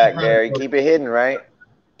junk back there. You keep it hidden, right?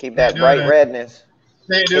 Keep that bright redness.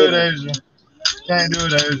 Can't do it, Asia. Can't do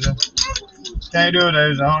it, Asia. Can't do it,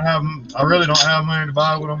 Asia. I really don't have money to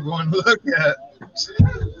buy what I'm going to look at.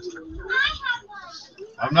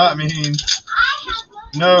 I'm not mean.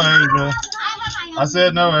 No, Asia. I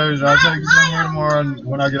said no, Asia. I'll take you somewhere tomorrow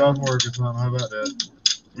when I get off work or something. How about that?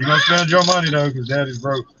 You're going to spend your money, though, because Daddy's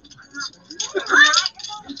broke.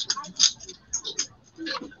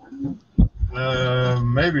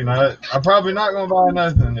 Maybe not. I'm probably not going to buy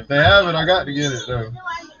nothing. If they have it, I got to get it, though.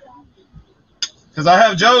 Because I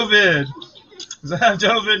have Jovid. Because I have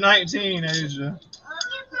Jovid-19, Asia.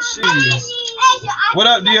 Jeez. What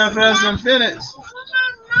up, DFS Infinites?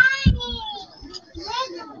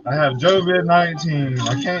 I have Jovid-19.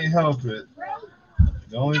 I can't help it.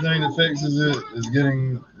 The only thing that fixes it is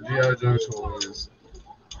getting G.I. Joe toys.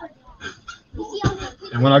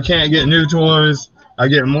 And when I can't get new toys, I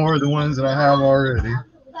get more of the ones that I have already.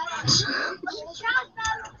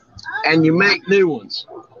 And you make new ones.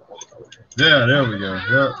 Yeah, there we go.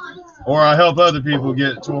 Yep. Or I help other people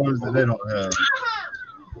get toys that they don't have.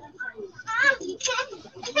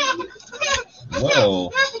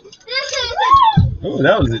 Whoa.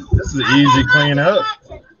 Oh, this is an easy clean up.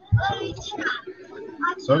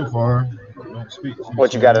 So far. Don't speak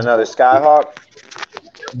What, you got another Skyhawk?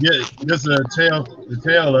 Yeah, just the tail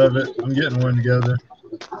of it. I'm getting one together.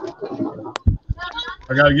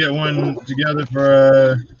 I gotta get one together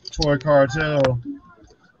for Toy Cartel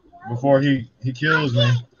before he kills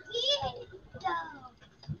me.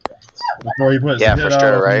 Before he puts the hit out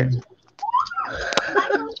on right? me.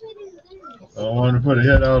 I don't want to put a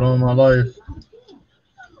hit out on my life.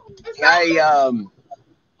 Hey,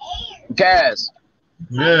 Kaz.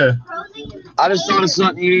 Yeah. I just thought of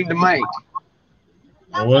something you need to make.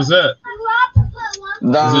 What's that? Is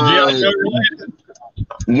it G.I. Joe The, related?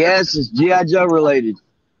 yes, it's G.I. Joe related.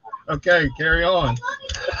 Okay, carry on.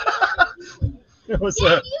 What's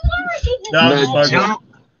up? No, I'm just The fucking. jump,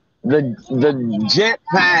 the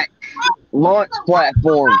jetpack launch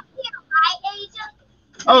platform.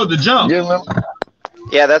 Oh, the jump. Do you remember?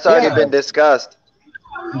 Yeah, that's already Yeah. been discussed.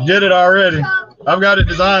 Did it already. I've got it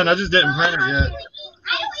designed. I just didn't print it yet.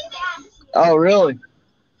 Oh, really?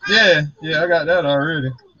 Yeah, I got that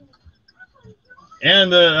already.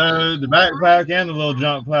 And the backpack and the little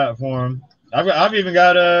jump platform. I've even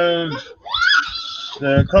got the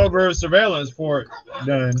Cobra surveillance port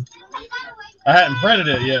done. I hadn't printed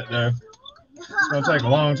it yet though. It's gonna take a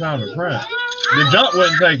long time to print. The jump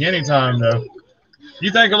wouldn't take any time though.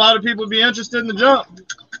 You think a lot of people would be interested in the jump?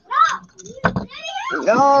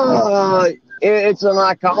 No, it's an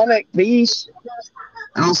iconic piece.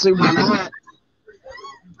 I don't see why not.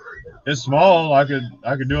 It's small. I could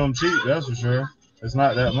do them cheap. That's for sure. It's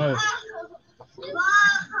not that much.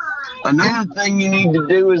 Another thing you need to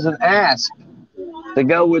do is an asp to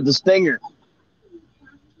go with the Stinger.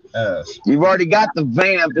 You've already got the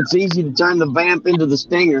vamp. It's easy to turn the vamp into the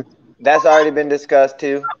Stinger. That's already been discussed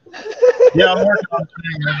too. Yeah, I'm working on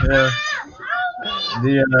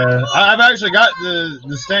Stinger. I've actually got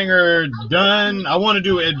the Stinger done. I want to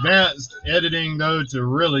do advanced editing though to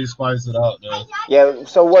really spice it out though. Yeah.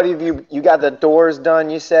 So what have you got the doors done?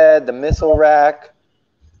 You said the missile rack.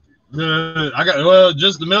 I got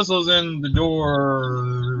just the missiles and the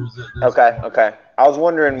doors. Okay. I was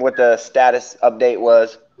wondering what the status update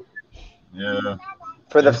was. Yeah.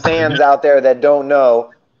 For the fans out there that don't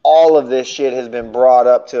know, all of this shit has been brought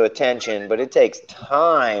up to attention, but it takes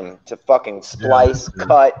time to fucking splice,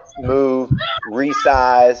 cut, move,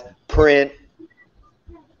 resize, print.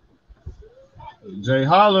 Jay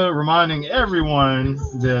Holla reminding everyone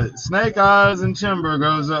that Snake Eyes and Timber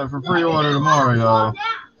goes up for pre-order tomorrow, y'all.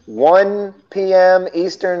 1 p.m.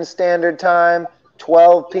 Eastern Standard Time,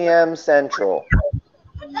 12 p.m. Central.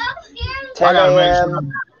 10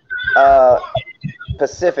 a.m.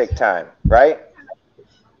 Pacific Time, right?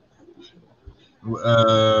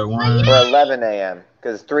 Or 11 a.m.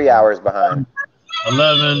 because it's 3 hours behind.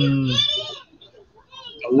 11.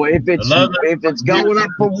 Well, if it's going up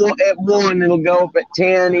at 1, it'll go up at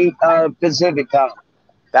 10 Pacific Time.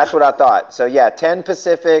 That's what I thought. So yeah, 10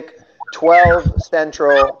 Pacific, 12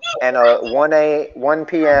 Central, and 1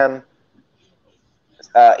 p.m.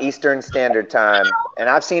 Eastern Standard Time. And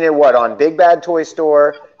I've seen it on Big Bad Toy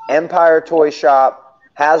Store, Empire Toy Shop,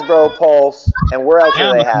 Hasbro Pulse, and where else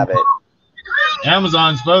do they have it?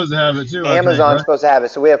 Amazon's supposed to have it too. Amazon's supposed to have it.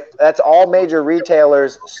 So that's all major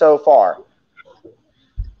retailers so far.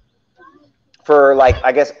 For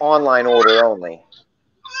I guess online order only.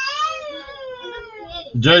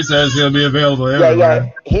 Jay says he'll be available everywhere. Yeah.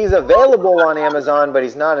 He's available on Amazon, but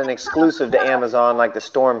he's not an exclusive to Amazon like the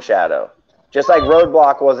Storm Shadow. Just like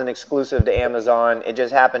Roadblock wasn't exclusive to Amazon, it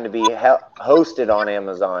just happened to be hosted on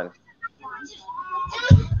Amazon.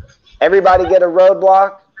 Everybody get a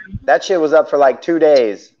Roadblock? That shit was up for 2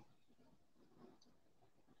 days.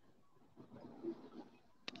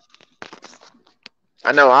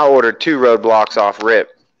 I know I ordered 2 Roadblocks off rip.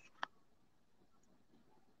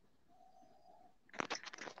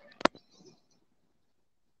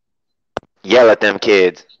 Yell at them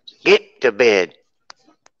kids. Get to bed.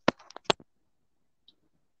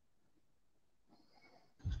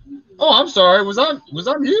 Oh, I'm sorry. Was I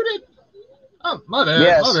muted? Oh, my bad.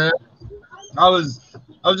 Yes. My bad. I was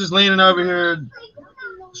just leaning over here.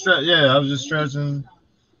 I was just stretching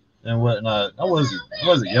and whatnot. I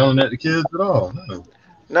wasn't yelling at the kids at all.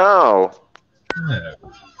 No. Yeah.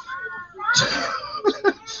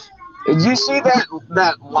 Did you see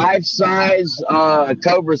that life-size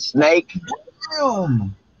Cobra Snake?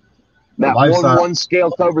 That Life-size. one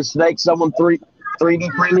scale Cobra Snake someone 3D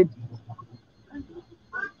printed?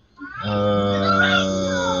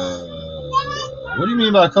 What do you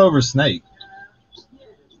mean by Cobra Snake?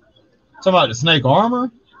 Talking about the snake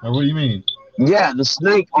armor? Or what do you mean? Yeah, the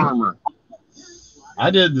snake armor.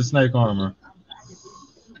 I did the snake armor.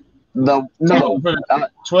 No. 12 inch?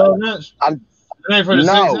 It ain't for the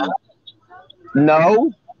 6 inch?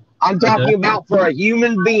 No. I'm talking about for a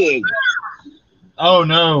human being. Oh,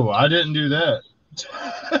 no. I didn't do that.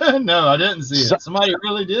 No, I didn't see it. Somebody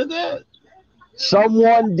really did that?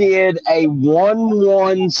 Someone did a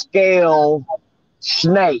 1/1 scale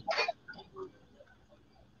snake.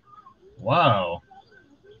 Wow.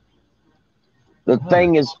 The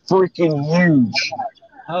thing is freaking huge.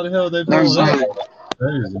 How the hell did they pull that?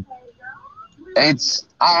 Crazy.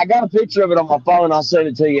 I got a picture of it on my phone. I'll send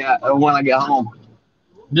it to you when I get home.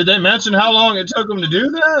 Did they mention how long it took them to do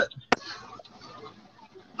that?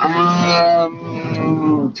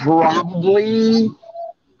 Probably.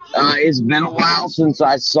 It's been a while since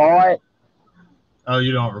I saw it. Oh,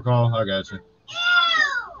 you don't recall? I got you.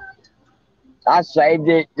 I saved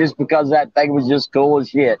it just because that thing was just cool as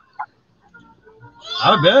shit.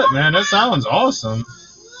 I bet, man. That sounds awesome.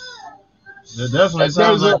 It definitely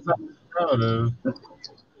sounds like something I'm proud of.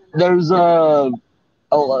 There's a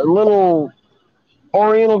little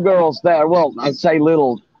Oriental girl there. Well, I say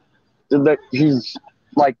little. She's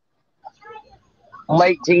like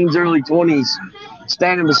late teens, early 20s,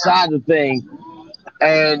 standing beside the thing,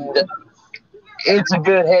 and it's a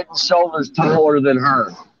good head and shoulders taller than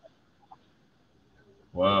her.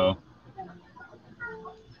 Wow.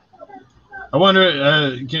 I wonder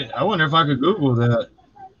if I could Google that.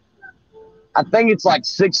 I think it's like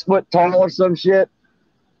 6 foot tall or some shit.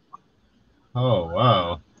 Oh,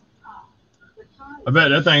 wow. I bet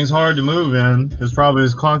that thing's hard to move in. It's probably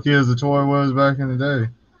as clunky as the toy was back in the day.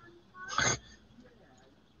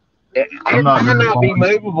 It might not be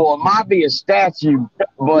movable. It might be a statue,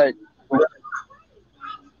 but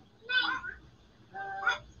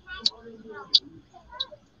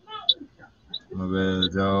my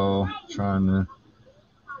bad, y'all. Trying to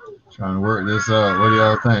work this out. What do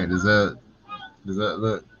y'all think? Does that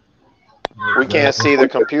look? We can't see the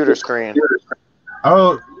computer screen.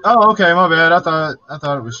 Oh, okay. My bad. I thought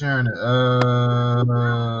it was sharing it.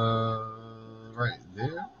 Right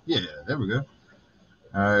there. Yeah, there we go.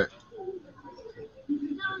 All right.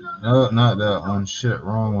 No, not that one. Shit,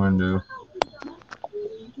 wrong window.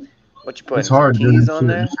 What you putting? It's hard Some keys on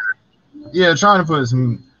there? Yeah, trying to put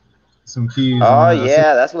some keys. Oh on there.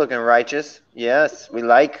 yeah, that's looking righteous. Yes, me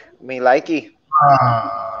likey.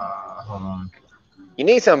 Hold on. You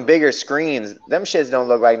need some bigger screens. Them shits don't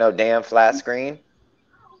look like no damn flat screen.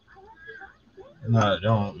 No, it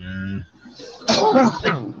don't, man.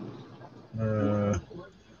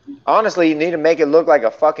 Honestly, you need to make it look like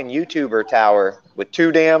a fucking YouTuber tower with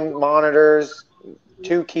 2 damn monitors,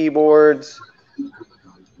 2 keyboards.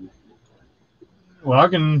 Well, I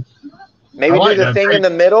can maybe do the thing in the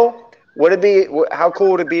middle. Would it be? How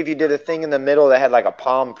cool would it be if you did a thing in the middle that had like a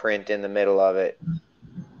palm print in the middle of it?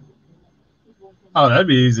 Oh, that'd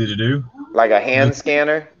be easy to do. Like a hand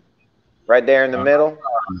scanner, right there in the middle.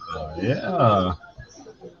 Yeah.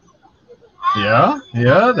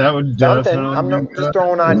 Yeah, that would definitely. I'm just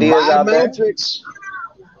throwing ideas out there.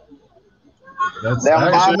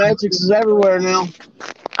 Biometrics is everywhere now.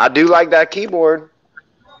 I do like that keyboard.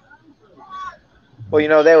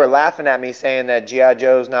 Well, they were laughing at me saying that G.I.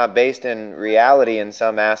 Joe's not based in reality in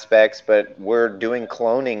some aspects, but we're doing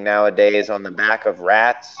cloning nowadays on the back of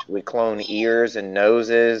rats. We clone ears and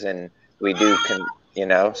noses, and we do,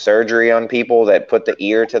 surgery on people that put the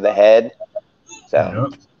ear to the head. So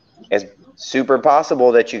it's super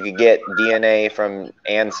possible that you could get DNA from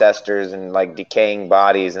ancestors and like decaying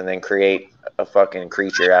bodies and then create a fucking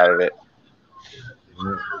creature out of it.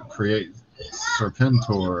 Create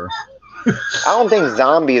Serpentor. I don't think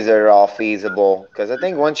zombies are all feasible because I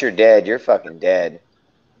think once you're dead, you're fucking dead.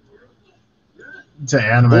 To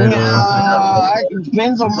animate it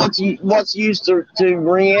depends on what's used to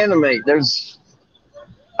reanimate. There's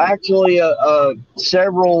actually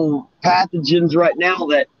several pathogens right now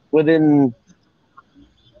that within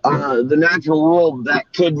the natural world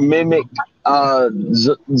that could mimic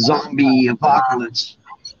zombie apocalypse.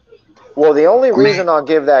 Well, the only reason I'll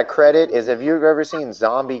give that credit is if you've ever seen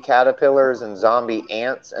zombie caterpillars and zombie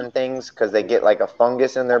ants and things, because they get like a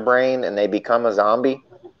fungus in their brain and they become a zombie.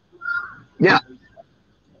 Yeah.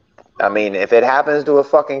 I mean, if it happens to a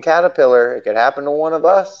fucking caterpillar, it could happen to one of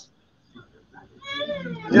us.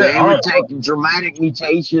 They would take a dramatic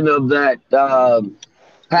mutation of that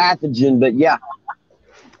pathogen, but yeah.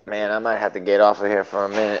 Man, I might have to get off of here for a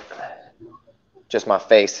minute. Just my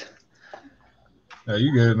face. Yeah,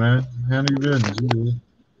 you good, man. Handle your business. You good.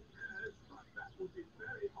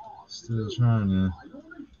 Still trying to.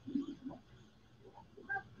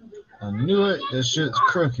 I knew it. That shit's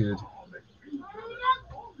crooked.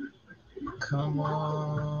 Come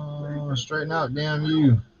on, straighten out, damn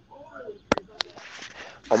you.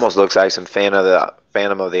 Almost looks like some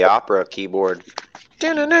Phantom of the Opera keyboard.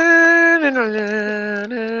 What do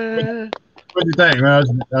you think, man?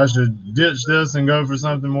 I should ditch this and go for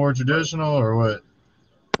something more traditional, or what?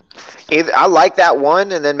 I like that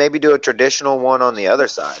one, and then maybe do a traditional one on the other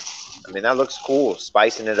side. I mean, that looks cool.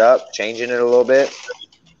 Spicing it up, changing it a little bit.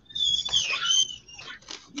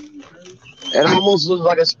 It almost looks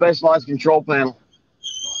like a specialized control panel.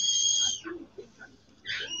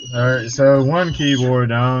 All right, so one keyboard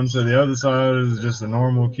down, so the other side is just a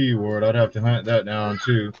normal keyboard. I'd have to hunt that down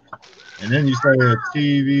too. And then you say a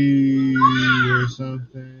TV or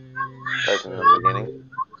something. That's in the beginning.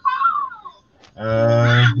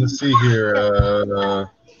 Let's see here.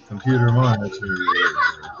 Computer monitor.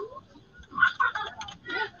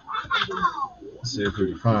 Let's see if we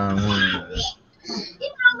can find one.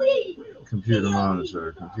 Computer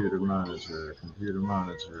monitor. Computer monitor. Computer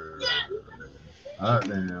monitor. Ah,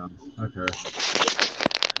 damn. Okay.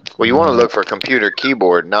 Well, you want to look for computer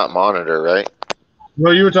keyboard, not monitor, right?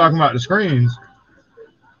 Well, you were talking about the screens.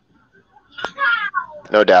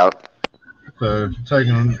 No doubt. So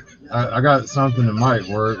taking, I got something that might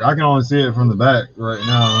work. I can only see it from the back right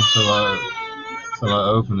now until I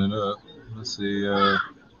open it up. Let's see.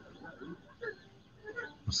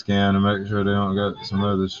 Scan to make sure they don't got some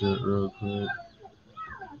other shit real quick.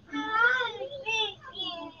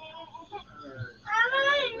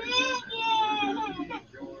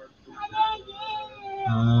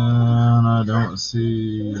 And I don't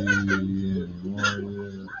see any more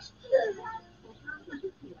yet.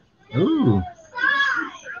 Ooh,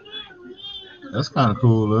 that's kind of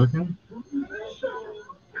cool looking.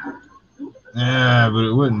 Yeah, but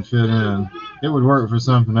it wouldn't fit in. It would work for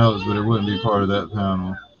something else, but it wouldn't be part of that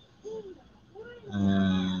panel.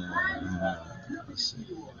 Let's see.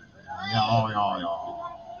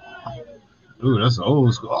 Ooh, that's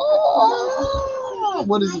old school. Oh,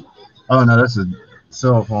 what is it? Oh no, that's a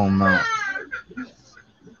cell phone mount.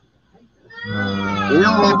 You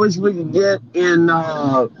know what I wish we could get in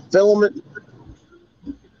filament?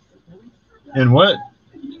 In what?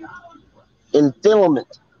 In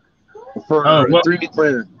filament for a 3D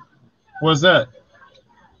printer. What's that?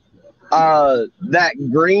 That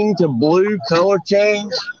green to blue color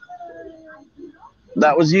change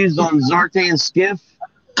that was used on Zartan's skiff.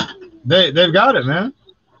 They've got it, man.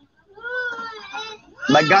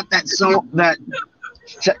 They got that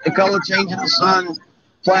the color change in the sun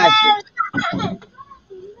plastic.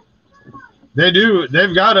 They do.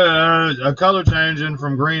 They've got a color changing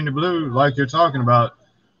from green to blue, like you're talking about.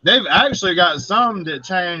 They've actually got some that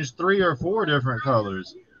change 3 or 4 different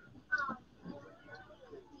colors.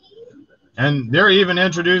 And they're even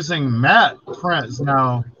introducing matte prints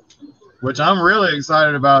now, which I'm really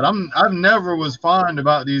excited about. I've never was fond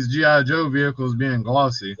about these G.I. Joe vehicles being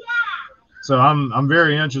glossy. So I'm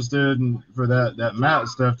very interested for that matte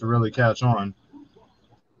stuff to really catch on.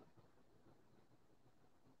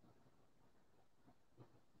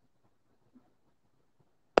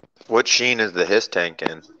 What sheen is the Hiss tank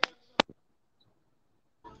in?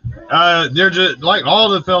 They're just like all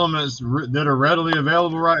the filaments that are readily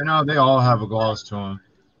available right now. They all have a gloss to them.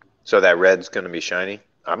 So that red's going to be shiny?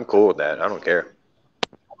 I'm cool with that. I don't care.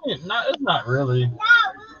 It's not really.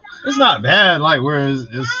 It's not bad. Like where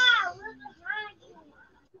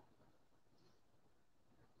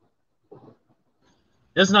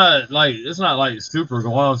it's not like super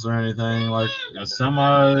gloss or anything. Like a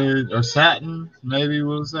semi or satin, maybe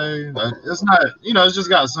we'll say. Like, it's not. It's just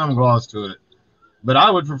got some gloss to it. But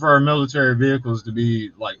I would prefer military vehicles to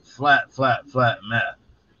be like flat matte.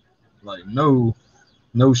 Like no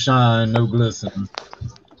shine, no glisten.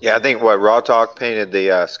 Yeah, I think Raw Talk painted the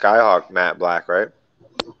Skyhawk matte black, right?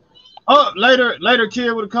 Oh, later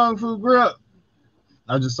kid with a kung fu grip.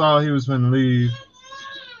 I just saw he was finna leave.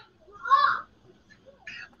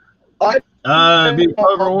 Be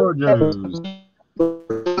Clover Wardrobes.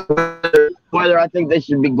 Whether I think they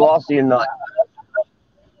should be glossy or not.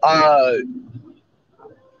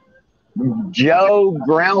 Joe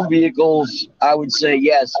ground vehicles, I would say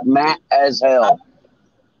yes, matte as hell.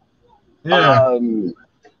 Yeah.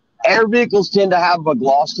 Air vehicles tend to have a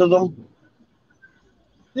gloss to them.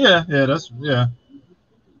 Yeah.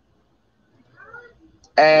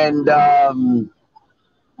 And I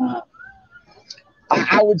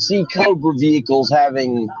would see Cobra vehicles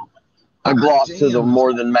having a gloss to them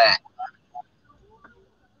more than matte.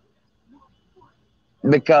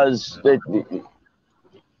 Because they're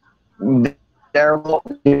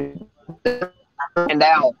stand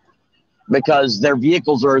out because their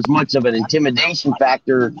vehicles are as much of an intimidation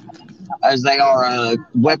factor as they are a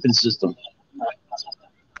weapon system.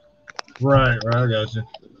 Right, I got you.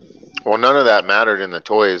 Well, none of that mattered in the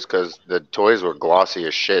toys because the toys were glossy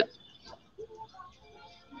as shit.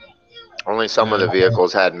 Only some of the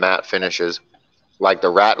vehicles had matte finishes. Like the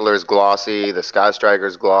Rattler's glossy, the Sky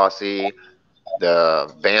Striker's glossy,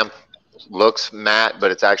 the Vamp looks matte,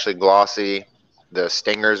 but it's actually glossy. The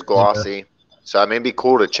Stinger's glossy. Yeah. So it may be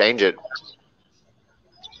cool to change it.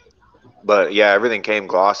 But yeah, everything came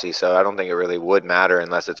glossy, so I don't think it really would matter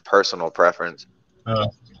unless it's personal preference.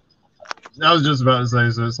 I was just about to say,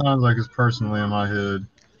 so it sounds like it's personally in my head.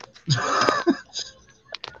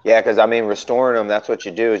 Yeah, because I mean, restoring them, that's what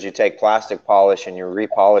you do is you take plastic polish and you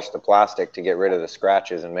repolish the plastic to get rid of the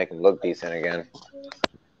scratches and make them look decent again.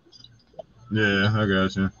 Yeah, I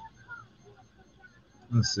got you.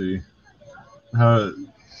 Let's see. How is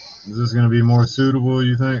this going to be more suitable,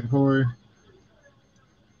 you think, Corey?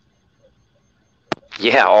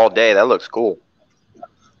 Yeah, all day. That looks cool.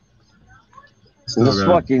 Still This got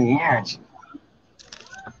fucking huge.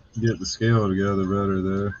 to get the scale together better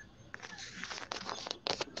there.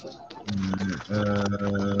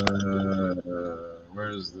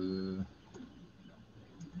 Where's the...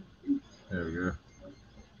 There we go.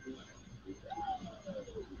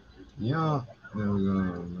 Yeah. There we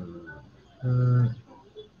go.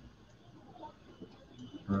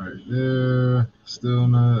 Right there. Still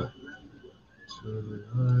not totally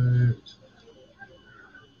right.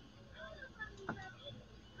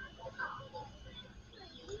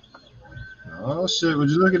 Oh shit, would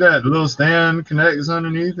you look at that? The little stand connects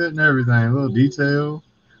underneath it and everything. A little detail.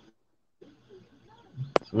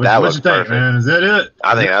 That What looks you think, perfect. man? Is that it?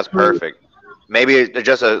 I think that's perfect. Maybe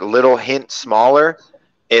just a little hint smaller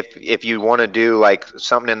if you want to do like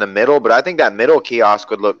something in the middle, but I think that middle kiosk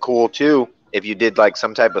would look cool too if you did like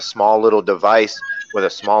some type of small little device with a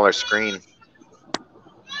smaller screen.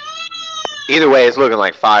 Either way, it's looking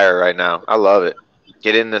like fire right now. I love it.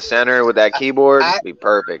 Get in the center with that keyboard, be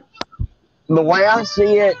perfect. The way I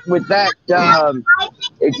see it with that,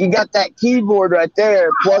 if you got that keyboard right there,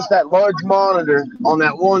 plus that large monitor on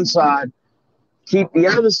that one side, keep the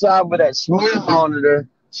other side with that small monitor.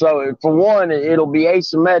 So for one, it'll be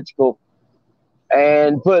asymmetrical,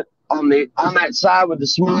 and put on that side with the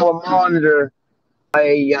smaller monitor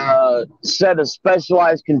a set of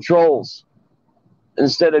specialized controls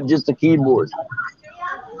instead of just a keyboard.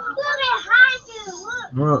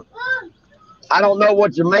 Well, I don't know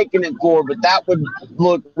what you're making it for, but that would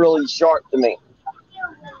look really sharp to me.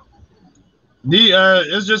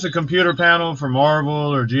 it's just a computer panel for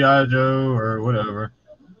Marvel or GI Joe or whatever.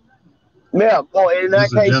 Yeah, well, in that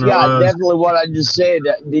Just a case, yeah, generalized. definitely what I just said.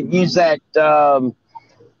 Use that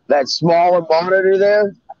that smaller monitor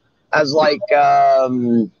there as like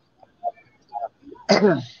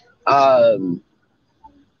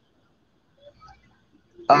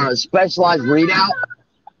specialized readout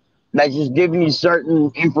that's just giving you certain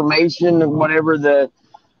information and whatever the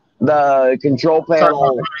control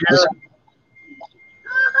panel.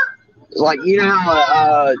 Like you know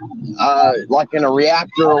how like in a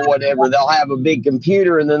reactor or whatever, they'll have a big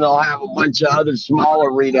computer and then they'll have a bunch of other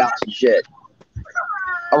smaller readouts and shit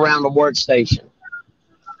around the workstation.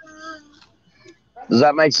 Does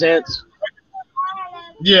that make sense?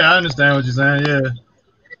 Yeah, I understand what you're saying. Yeah.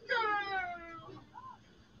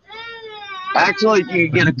 Actually, you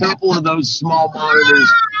can get a couple of those small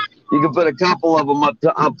monitors. You can put a couple of them up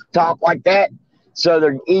top like that, so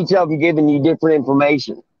they're each of them giving you different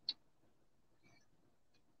information.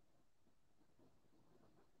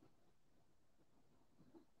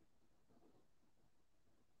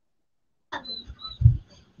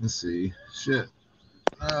 Let's see. Shit.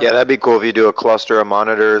 Yeah, that'd be cool if you do a cluster of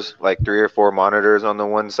monitors, like 3 or 4 monitors on the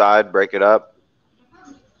one side, break it up.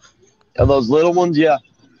 Are those little ones? Yeah.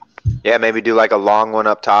 Yeah, maybe do like a long one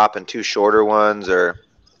up top and 2 shorter ones or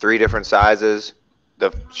 3 different sizes.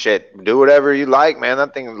 The shit, do whatever you like, man.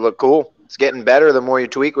 That thing would look cool. It's getting better the more you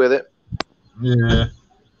tweak with it. Yeah.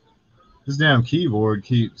 This damn keyboard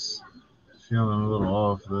keeps feeling a little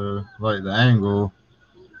off though. Like the angle.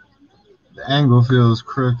 The angle feels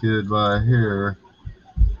crooked by here.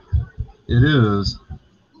 It is.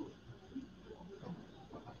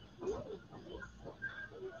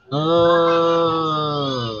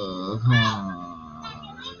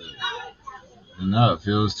 And now it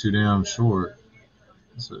feels too damn short.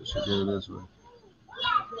 So it should go this way.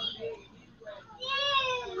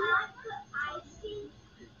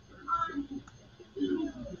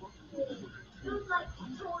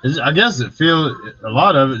 I guess it feels, a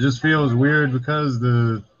lot of it just feels weird because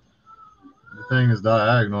the thing is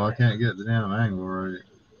diagonal. I can't get the damn angle right.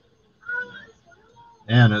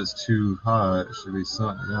 And it's too high. It should be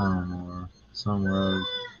sunk down more somewhere.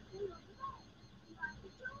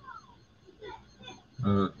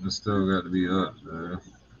 It's still got to be up there.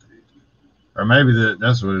 Or maybe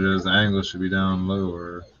that's what it is. The angle should be down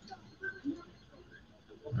lower.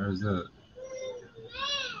 Where's that?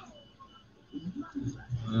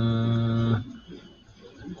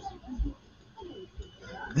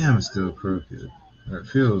 Damn, it's still crooked. Or it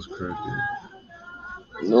feels crooked.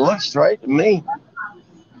 It looks straight to me,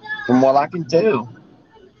 from what I can tell.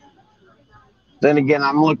 Then again,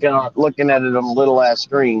 I'm looking at it on a little ass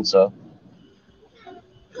screen, so.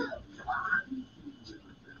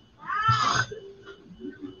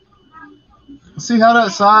 See how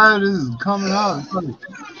that side is coming out? It's like,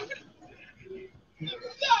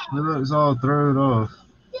 it looks all thrown off.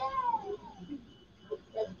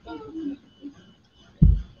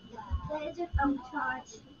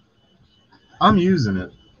 I'm using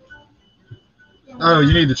it. Oh,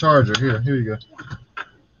 you need the charger. Here you go.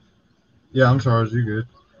 Yeah, I'm charged. You good?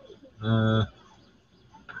 I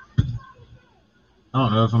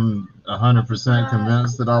don't know if I'm 100%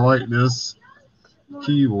 convinced that I like this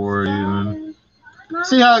keyboard even.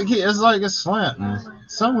 See how it's like it's slanting.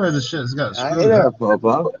 Somewhere the shit's got I screwed hear up. that,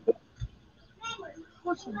 Papa.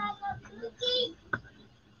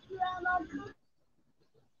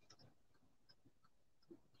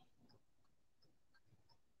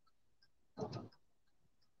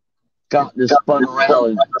 Got this spun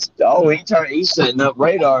around. Oh, he's setting up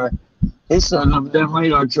radar. He's setting up that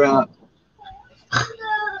radar trap.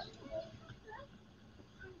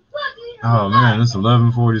 Oh man, it's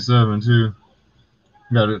 11:47 too.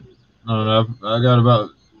 Got it. I don't know. I got about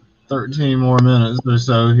 13 more minutes or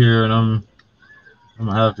so here, and I'm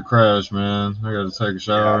gonna have to crash, man. I gotta take a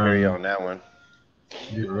shower I hear you and on that one.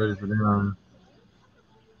 get ready for them.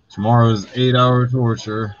 Tomorrow's 8-hour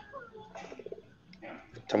torture.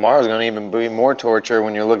 Tomorrow's gonna even be more torture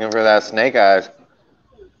when you're looking for that snake eyes.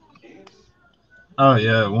 Oh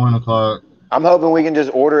yeah, 1 o'clock. I'm hoping we can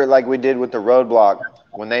just order it like we did with the roadblock.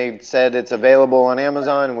 When they said it's available on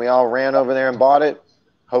Amazon and we all ran over there and bought it,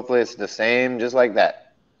 hopefully it's the same, just like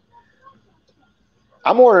that.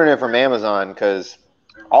 I'm ordering it from Amazon because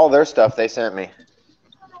all their stuff they sent me.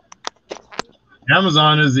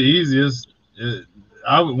 Amazon is the easiest.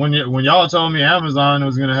 When y'all told me Amazon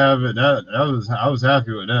was gonna have it, I was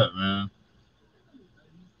happy with that, man.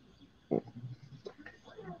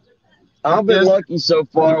 I've been lucky so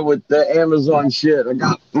far with the Amazon shit. I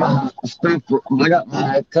got my stuff. I got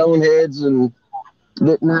my cone heads and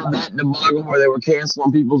didn't have that debacle where they were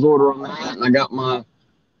canceling people's order on that. And I got my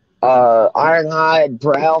Ironhide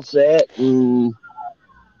prowl set and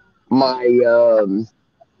my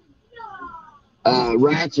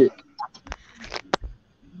ratchet.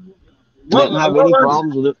 Didn't have any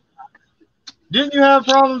problems with it. Didn't you have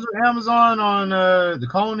problems with Amazon on the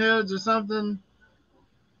cone heads or something?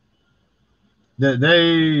 That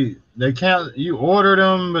they can't, you ordered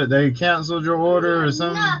them, but they canceled your order or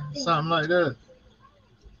something like that.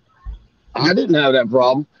 I didn't have that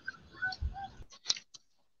problem.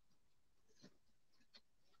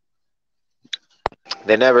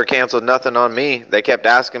 They never canceled nothing on me. They kept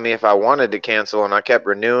asking me if I wanted to cancel, and I kept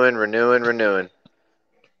renewing.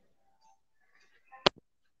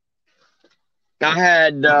 I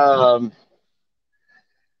had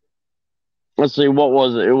let's see, what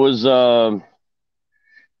was it? It was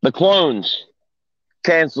the clones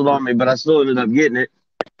canceled on me, but I still ended up getting it.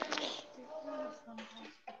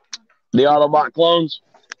 The Autobot clones.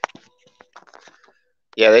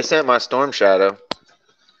 Yeah, they sent my Storm Shadow.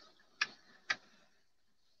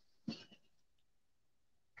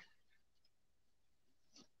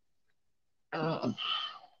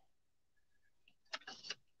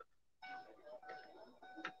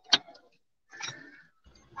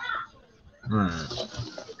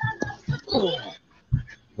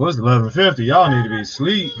 What's 11:50? Y'all need to be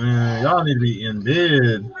asleep, man. Y'all need to be in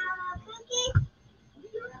bed.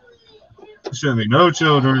 There shouldn't be no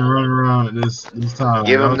children running around at this time.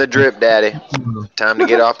 Give them the drip, Daddy. Time to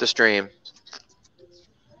get off the stream.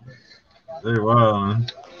 Hey, wow.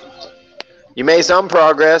 You made some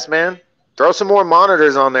progress, man. Throw some more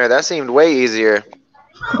monitors on there. That seemed way easier.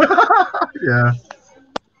 Yeah.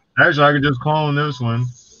 Actually, I could just clone this one.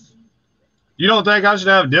 You don't think I should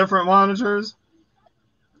have different monitors?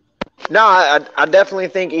 No, I definitely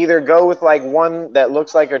think either go with like one that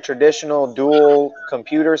looks like a traditional dual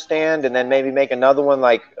computer stand, and then maybe make another one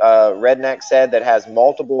like Redneck said that has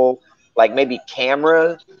multiple, like maybe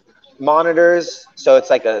camera monitors, so it's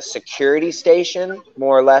like a security station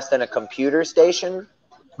more or less than a computer station.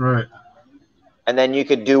 Right. And then you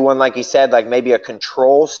could do one like he said, like maybe a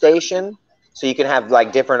control station, so you can have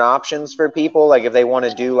like different options for people. Like if they want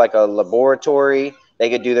to do like a laboratory, they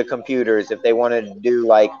could do the computers. If they wanted to do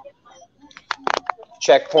like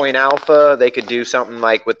Checkpoint Alpha, they could do something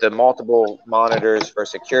like with the multiple monitors for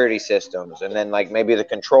security systems, and then like maybe the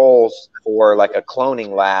controls for like a cloning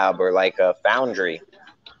lab or like a foundry.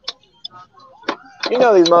 You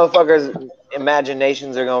know, these motherfuckers'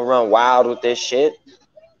 imaginations are gonna run wild with this shit.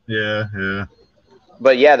 Yeah, yeah.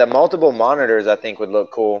 But yeah, the multiple monitors I think would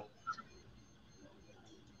look cool.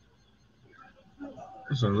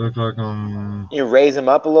 So it looks like you raise them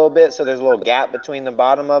up a little bit so there's a little gap between the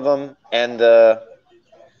bottom of them and the,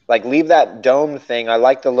 like, leave that dome thing. I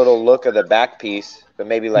like the little look of the back piece, but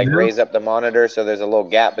maybe like raise up the monitor so there's a little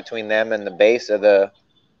gap between them and the base of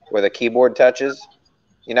where the keyboard touches.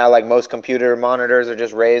 You know, like most computer monitors are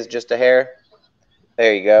just raised just a hair.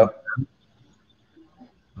 There you go.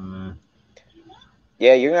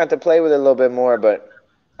 Yeah, you're gonna have to play with it a little bit more, but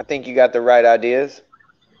I think you got the right ideas.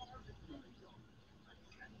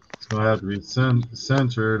 It's gonna have to be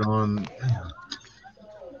centered on.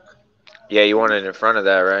 Yeah, you want it in front of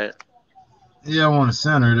that, right? Yeah, I want it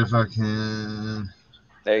centered if I can.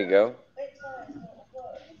 There you go.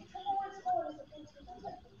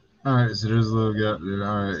 All right, so there's a little gap there.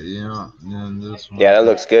 All right, yeah, and then this one. Yeah, that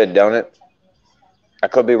looks good, don't it? I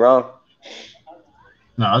could be wrong.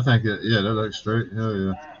 No, I think it. Yeah, that looks straight. Hell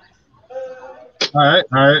yeah. All right,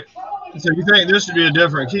 all right. So you think this should be a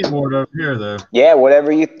different keyboard over here, though? Yeah,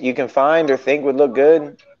 whatever you can find or think would look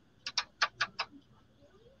good.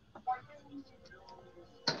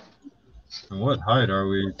 And what height are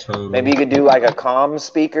we total? Maybe you could do like a comm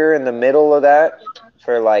speaker in the middle of that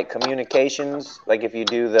for like communications. Like if you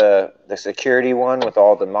do the security one with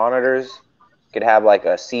all the monitors, you could have like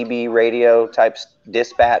a CB radio type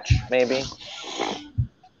dispatch maybe.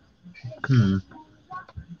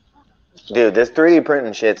 Dude, this 3D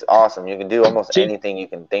printing shit's awesome. You can do almost anything you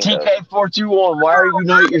can think of. TK421, why are you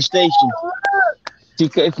not at your station?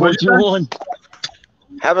 TK421.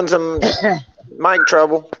 Having some mic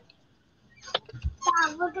trouble.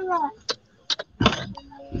 Look at that.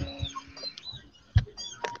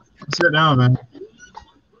 Sit down, man.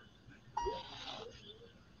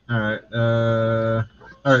 All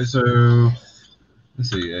right, so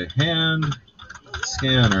let's see. A hand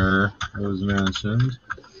scanner was mentioned.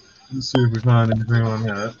 Let's see if we find anything on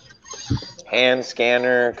that. Hand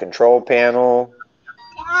scanner, control panel,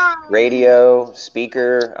 radio,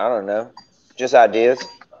 speaker, I don't know. Just ideas.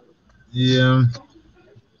 Yeah.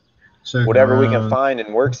 Whatever we can find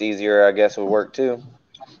and works easier, I guess, would work too.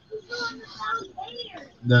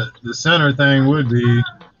 The center thing would be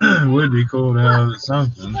cool to have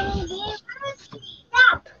something.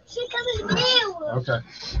 Okay.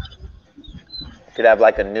 Could have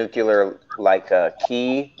like a nuclear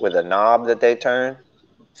key with a knob that they turn.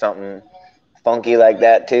 Something funky like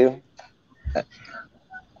that too.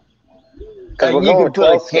 Because we're going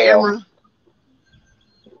 12 scale.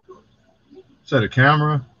 Set a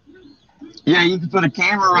camera. Yeah, you can put a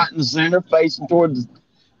camera right in the center, facing toward the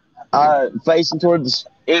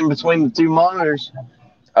in between the two monitors.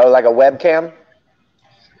 Oh, like a webcam?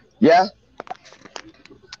 Yeah.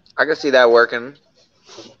 I can see that working.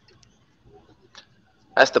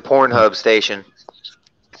 That's the Pornhub station.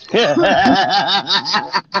 Camera.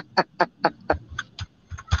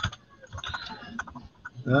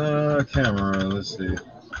 Let's see.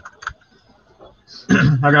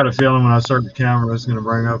 I got a feeling when I start the camera, it's gonna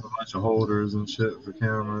bring up a bunch of holders and shit for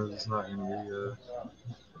cameras. It's not gonna be.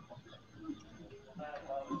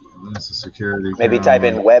 It's a security. Maybe camera. type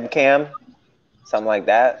in webcam, something like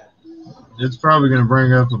that. It's probably gonna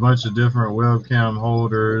bring up a bunch of different webcam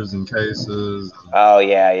holders and cases. Oh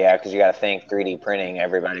yeah, because you got to think 3D printing.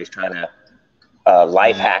 Everybody's trying to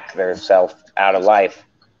life hack themselves out of life.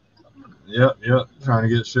 Yep. Trying to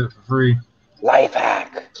get shit for free. Life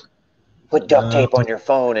hack. Put duct tape on your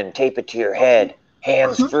phone and tape it to your head.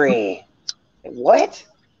 Hands free. What?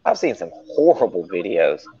 I've seen some horrible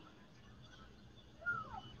videos.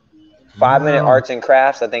 5-minute arts and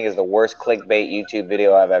crafts, I think, is the worst clickbait YouTube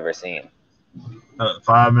video I've ever seen.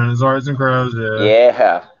 5 minutes arts and crafts,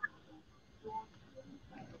 yeah.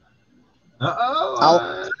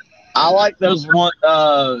 Yeah. I like those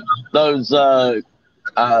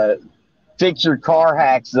fix your car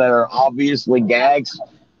hacks that are obviously gags.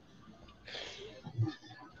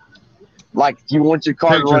 Like if you want your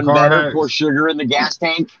car to run better, pour sugar in the gas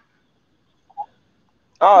tank.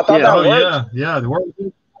 Oh, I thought that worked. Yeah, that works.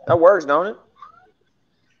 That works, don't it?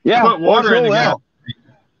 Yeah. Put water in the gas.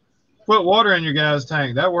 Put water in your gas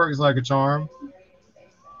tank. That works like a charm.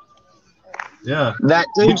 Yeah. That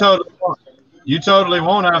too. You totally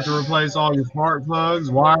won't have to replace all your spark plugs,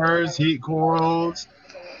 wires, heat coils.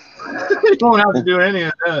 You won't have to do any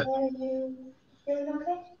of that.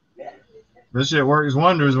 This shit works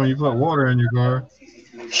wonders when you put water in your car.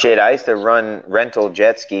 Shit, I used to run rental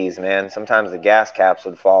jet skis, man. Sometimes the gas caps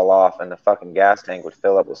would fall off and the fucking gas tank would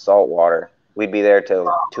fill up with salt water. We'd be there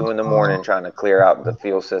till 2 in the morning trying to clear out the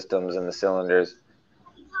fuel systems and the cylinders.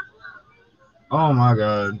 Oh my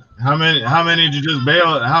god. How many did you just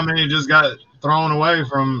bail? How many just got thrown away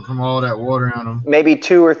from all that water in them? Maybe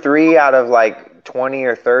 2 or 3 out of like 20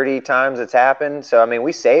 or 30 times it's happened. So I mean,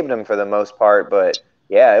 we saved them for the most part, but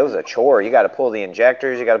yeah, it was a chore. You got to pull the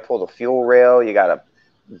injectors, you got to pull the fuel rail, you got to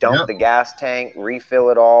dump the gas tank, refill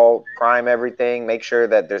it all, prime everything, make sure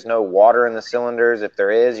that there's no water in the cylinders. If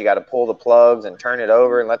there is, you got to pull the plugs and turn it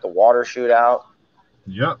over and let the water shoot out.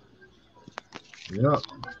 Yep.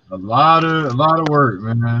 A lot of work,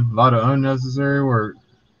 man. A lot of unnecessary work.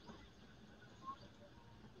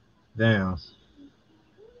 Damn.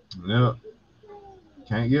 Yep.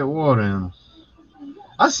 Can't get water in them.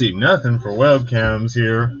 I see nothing for webcams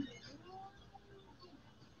here.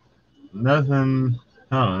 Nothing.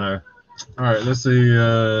 I don't know. All right, let's see.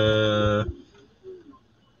 I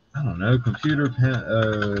don't know. Computer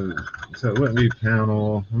so it wouldn't be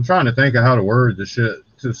panel. I'm trying to think of how to word the shit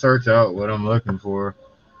to search out what I'm looking for.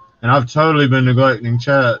 And I've totally been neglecting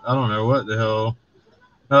chat. I don't know what the hell.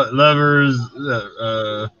 Levers.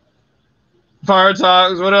 Fire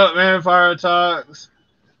Talks. What up, man? Fire Talks.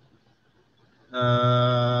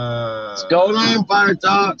 What's going on, Fire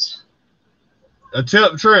Talks? A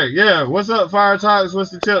tip trick. Yeah. What's up, Fire Talks?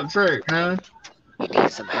 What's the tip trick, man? You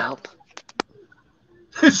need some help.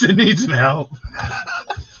 It needs some help.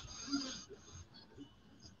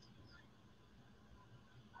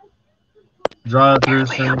 Drive-through.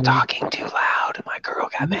 I'm talking too loud. My girl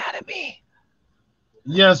got mad at me.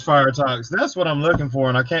 Yes, Fire Talks. That's what I'm looking for,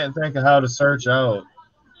 and I can't think of how to search out.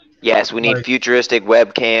 Yes, we need futuristic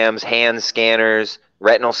webcams, hand scanners,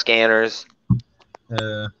 retinal scanners.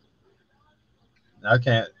 I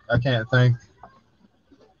can't think.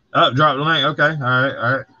 Oh, drop the link. Okay.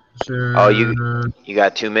 All right. Sure. Oh, you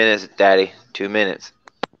got 2 minutes, Daddy. 2 minutes.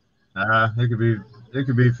 It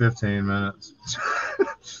could be 15 minutes.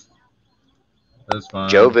 That's fine.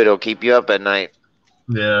 Jovid will keep you up at night.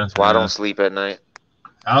 Yeah. That's why I don't sleep at night.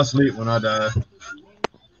 I'll sleep when I die.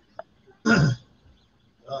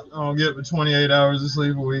 I don't get but 28 hours of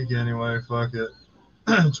sleep a week anyway. Fuck it.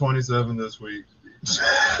 27 this week.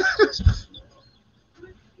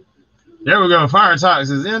 There we go. Fire Talks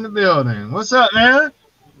is in the building. What's up, man?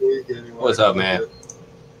 What's up, man?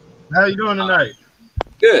 How you doing tonight?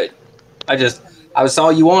 Good. I saw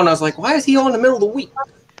you on. I was like, why is he on in the middle of the week?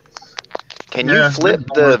 Can you flip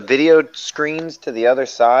the video screens to the other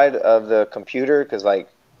side of the computer? Because, like,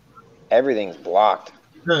 everything's blocked.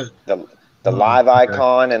 Good. The live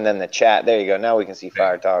icon and then the chat. There you go. Now we can see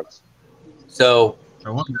Fire Talks. So, I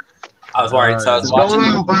was worried. So I was watching. What's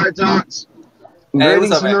going on, Fire Talks? Hey,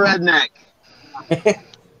 what's up, man? Redneck.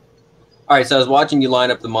 All right, so I was watching you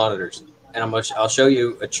line up the monitors, and I'll show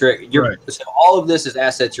you a trick. So all of this is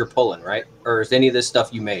assets you're pulling, right? Or is any of this stuff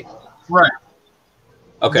you made? Right.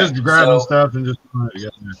 Okay. Just grabbing stuff and just putting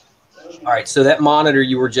it together. All right, so that monitor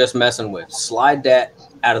you were just messing with, slide that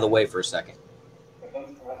out of the way for a second.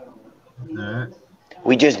 All right.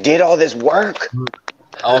 We just did all this work.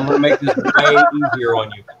 Oh, I'm going to make this way easier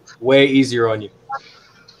on you. Way easier on you.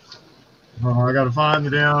 Oh, I got to find the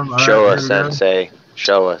damn. Show us, Sensei.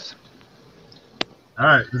 Show us. All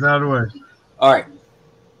right, it's out of the way. All right.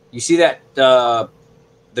 You see that the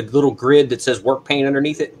little grid that says work pane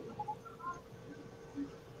underneath it?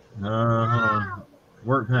 Hold on.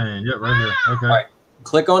 Work pane. Yep, right here. Okay. All right.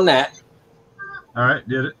 Click on that. All right,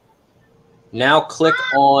 did it. Now click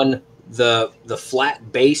on the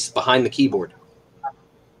flat base behind the keyboard.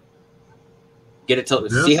 Get it to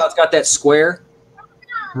see how it's got that square?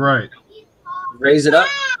 Right. Raise it up.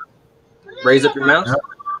 Raise up your mouse. Yep.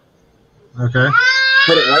 Okay.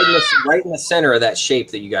 Put it right in the center of that shape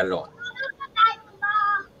that you got it on.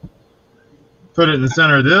 Put it in the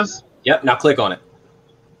center of this? Yep. Now click on it.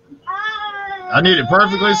 I need it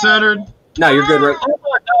perfectly centered? No, you're good. Right. Oh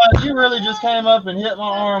my God, you really just came up and hit my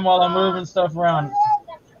arm while I'm moving stuff around.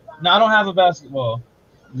 No, I don't have a basketball.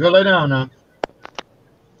 Go lay down now.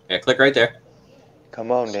 Yeah, click right there. Come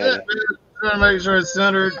on, Daddy. Trying to make sure it's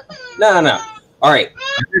centered. No. All right.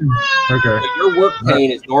 Okay. So your work pane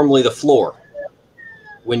is normally the floor.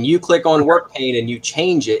 When you click on work pane and you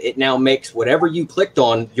change it, it now makes whatever you clicked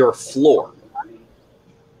on your floor.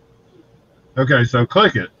 Okay, so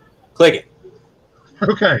click it. Click it.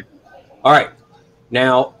 Okay. All right.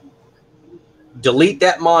 Now delete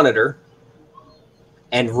that monitor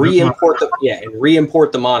and re-import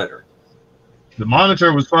the monitor. The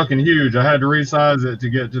monitor was fucking huge. I had to resize it to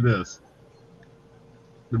get to this.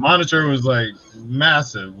 The monitor was like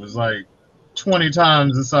massive. It was like 20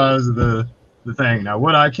 times the size of the thing. Now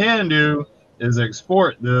what I can do is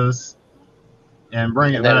export this and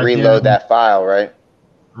bring it back in. And then reload that file, right?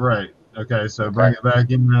 Right. Okay, so bring it back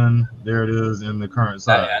in. There it is in the current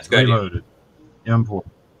size. That's good. Reloaded. Import.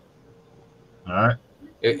 All right.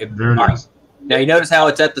 There it right. is. Now you notice how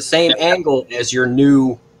it's at the same angle as your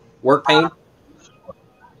new work pane?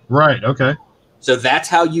 Right, okay. So that's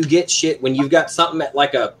how you get shit when you've got something at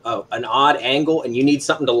like an odd angle and you need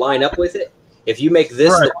something to line up with it. If you make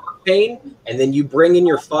this Right. the work pane and then you bring in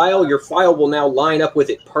your file will now line up with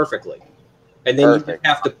it perfectly. And then you just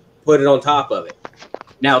have to put it on top of it.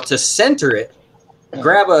 Now to center it,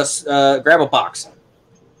 grab a box.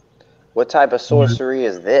 What type of sorcery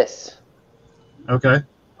is this? Okay.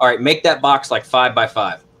 All right, make that box like 5 by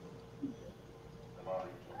 5.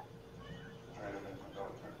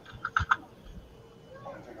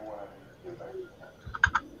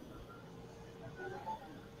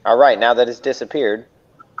 All right, now that it's disappeared.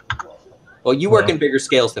 Well, you work in bigger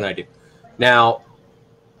scales than I do. Now,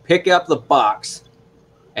 pick up the box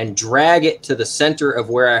and drag it to the center of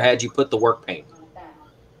where I had you put the work pane.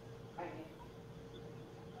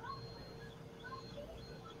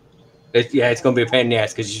 It's going to be a pain in the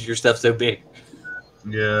ass because your stuff's so big.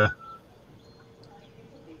 Yeah.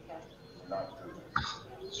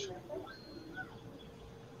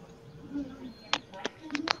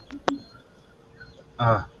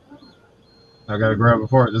 I gotta grab a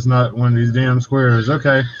part. It's not one of these damn squares.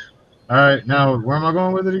 Okay. All right. Now, where am I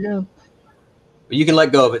going with it again? But you can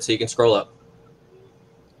let go of it so you can scroll up.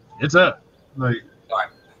 It's up. Like. All right.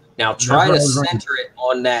 Now try to center it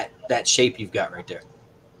on that shape you've got right there.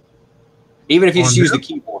 Even if you just use the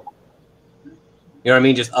keyboard. You know what I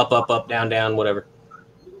mean? Just up, up, up, down, down, whatever.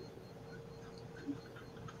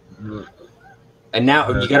 And now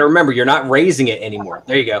you got to remember, you're not raising it anymore.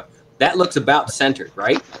 There you go. That looks about centered,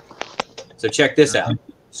 right? So check this out.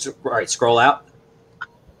 All right, scroll out.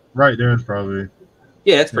 Right there is probably.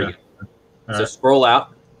 Yeah, that's pretty good. So scroll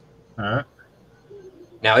out. All right.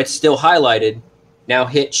 Now it's still highlighted. Now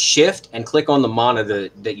hit Shift and click on the monitor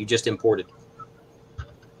that you just imported.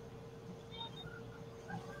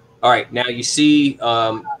 All right, now you see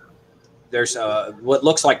there's what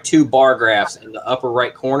looks like 2 bar graphs in the upper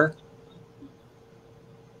right corner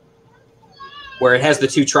where it has the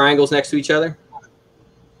 2 triangles next to each other.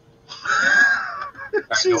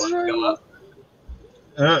 Right, go up.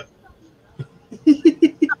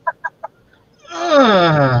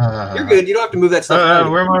 You're good. You don't have to move that stuff.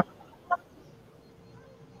 Where am I?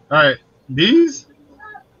 All right, these?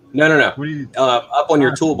 No. What do you? Up on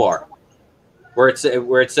your toolbar, where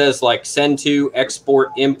it says like send to, export,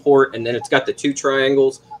 import, and then it's got the 2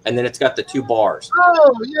 triangles, and then it's got the 2 bars.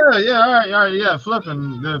 Oh yeah. All right, yeah.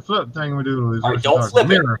 Flipping the flip thing we do. All right, don't flip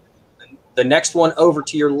it. The next one over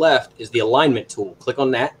to your left is the alignment tool. Click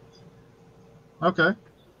on that. Okay.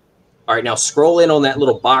 All right, now scroll in on that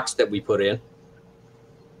little box that we put in.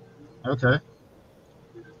 Okay.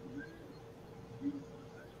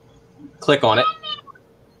 Click on it.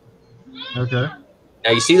 Okay.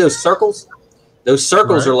 Now you see those circles? Those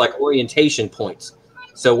circles are like orientation points.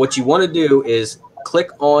 So what you want to do is click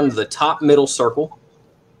on the top middle circle.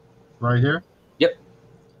 Right here? Yep.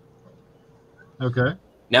 Okay.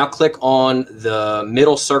 Now click on the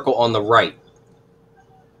middle circle on the right.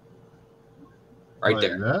 Right like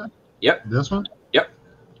there. That? Yep. This one? Yep.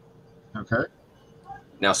 Okay.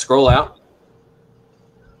 Now scroll out.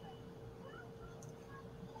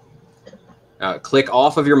 Click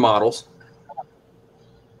off of your models.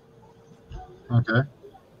 Okay.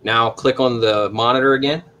 Now click on the monitor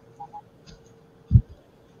again.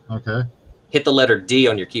 Okay. Hit the letter D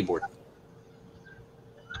on your keyboard.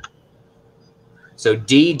 So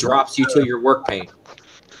D drops you to your work pane.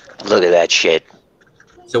 Look at that shit.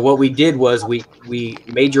 So what we did was we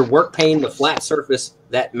made your work pane the flat surface,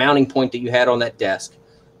 that mounting point that you had on that desk.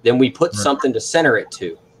 Then we put something to center it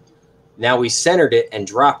to. Now we centered it and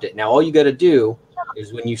dropped it. Now all you got to do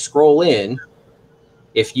is when you scroll in,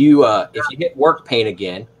 if you hit work pane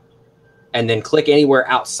again, and then click anywhere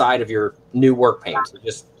outside of your new work pane. So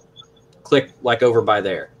just click like over by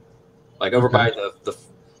there, like over by the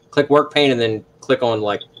click work pane, and then click on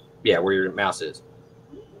like where your mouse is.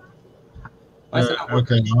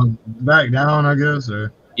 Okay, back down, I guess.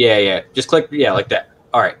 Or yeah, just click like that.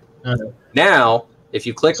 All right. Now if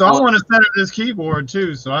you click, so I want to center this keyboard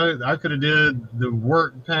too. So I could have did the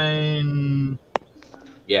work pane.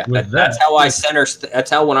 Yeah, that's how I center. That's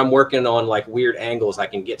how when I'm working on like weird angles, I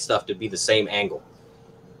can get stuff to be the same angle.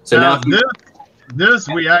 So now this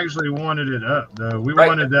we actually wanted it up though. We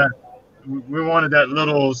wanted that. We wanted that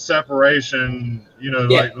little separation. You know,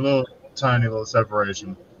 like little tiny little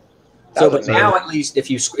separation. So, but now at least if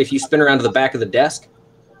you spin around to the back of the desk,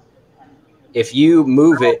 if you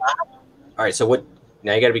move it, all right. So what?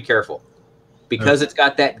 Now you got to be careful because it's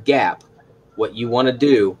got that gap. What you want to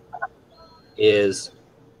do is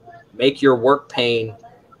make your work pane.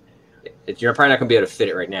 You're probably not going to be able to fit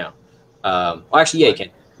it right now. Well, actually, yeah, you can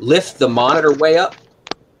lift the monitor way up.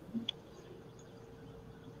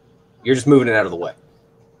 You're just moving it out of the way.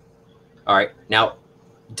 All right. Now,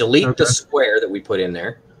 delete the square that we put in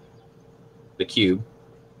there. the cube.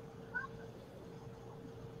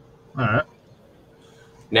 All right.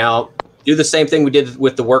 Now, do the same thing we did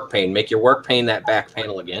with the work pane. Make your work pane that back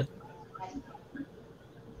panel again.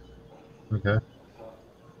 Okay.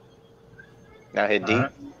 Now hit D. All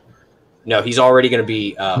right. No, he's already going to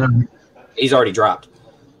be, he's already dropped.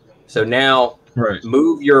 So now Right.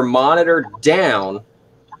 move your monitor down,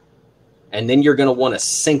 and then you're going to want to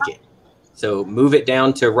sync it. So move it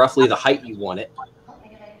down to roughly the height you want it,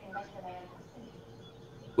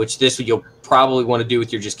 which this you'll probably want to do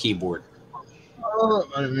with your just keyboard. Oh,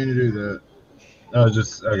 I didn't mean to do that.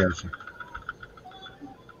 I got you.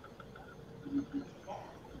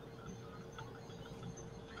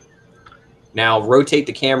 Now rotate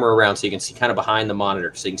the camera around so you can see kind of behind the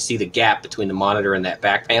monitor, so you can see the gap between the monitor and that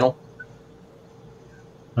back panel.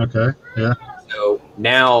 Okay. Yeah. So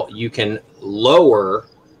now you can lower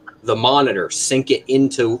the monitor, sync it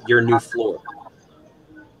into your new floor.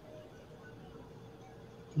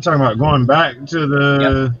 I'm talking about going back to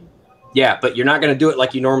the. Yep. Yeah, but you're not going to do it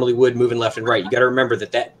like you normally would, moving left and right. You got to remember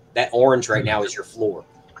that orange right now is your floor.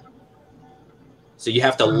 So you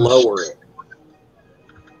have to lower it.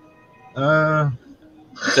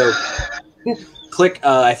 So click,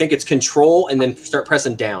 I think it's Control, and then start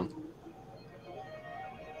pressing down.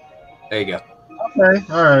 There you go. Okay.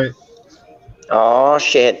 All right. Oh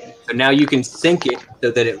shit. So now you can sync it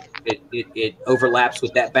so that it overlaps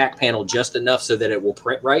with that back panel just enough so that it will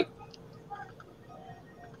print right.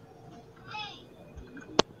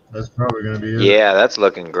 That's probably going to be it. Yeah, that's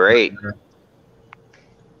looking great.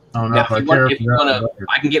 I don't know Now, if I care. if you want to,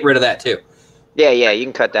 I can get rid of that too. Yeah, you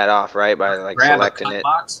can cut that off, right, by like Grab selecting a cut it.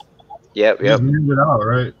 box. Yep. Just mute it out,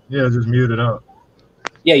 right? Yeah, just mute it out.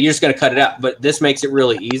 Yeah, you're just going to cut it out. But this makes it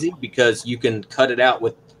really easy because you can cut it out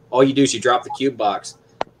with, all you do is you drop the cube box.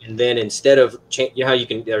 And then instead of, you know how you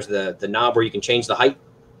can, there's the knob where you can change the height.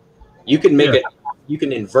 You can make it, you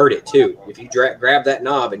can invert it too. If you grab that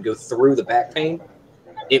knob and go through the back pane,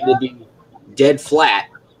 it will be dead flat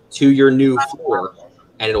to your new floor,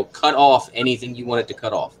 and it'll cut off anything you want it to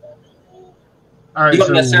cut off. All right. You don't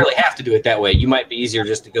So, necessarily have to do it that way. You might be easier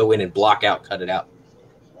just to go in and block out, cut it out.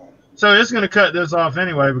 so it's going to cut this off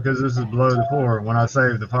anyway because this is below the floor when I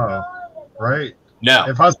save the file, right? No,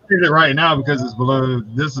 If I save it right now because it's below,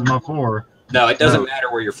 this is my floor. no, it doesn't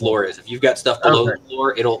matter where your floor is. If you've got stuff below the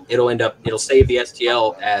floor, it'll save the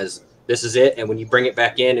STL as this is it, and when you bring it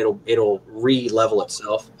back in, it'll re-level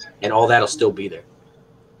itself, and all that'll still be there.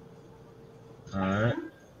 All right.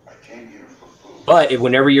 But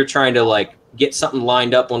whenever you're trying to like get something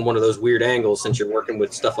lined up on one of those weird angles, since you're working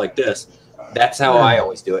with stuff like this, that's how I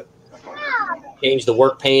always do it. Change the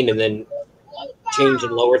work pane and then change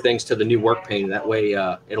and lower things to the new work pane. That way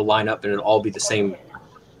it'll line up and it'll all be the same.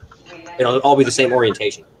 It'll all be the same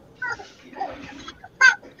orientation.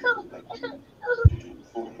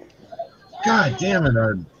 God damn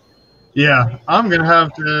it! Yeah, I'm gonna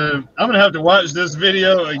have to watch this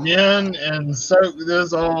video again and soak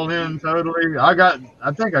this all in totally. I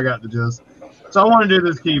think I got the gist. So I want to do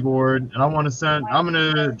this keyboard, and I'm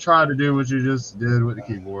gonna try to do what you just did with the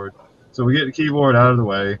keyboard. So we get the keyboard out of the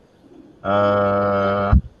way.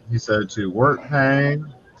 He said to work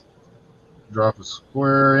pane, drop a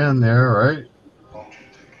square in there, right?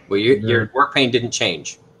 Well, your work pane didn't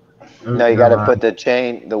change. No, you got to put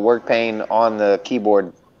the work pane on the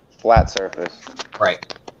keyboard flat surface.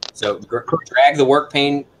 Right. So drag the work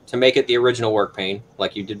pane to make it the original work pane,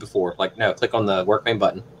 like you did before. Like no, click on the work pane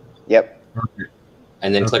button. Yep.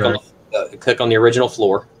 And then click on the original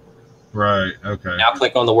floor. Right. Okay. Now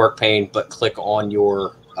click on the work pane, but click on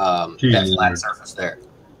your that flat surface there.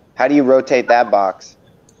 How do you rotate that box?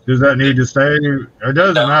 Does that need to stay? It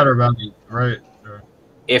doesn't matter about it, right?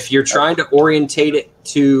 If you're trying to orientate it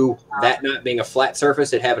to that not being a flat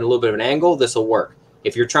surface, it having a little bit of an angle, this will work.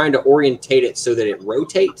 If you're trying to orientate it so that it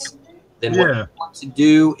rotates, then what you want to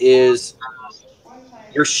do is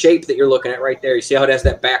your shape that you're looking at right there. You see how it has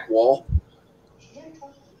that back wall?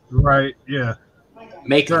 Right. Yeah.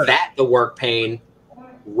 Make that the work pane,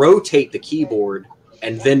 rotate the keyboard,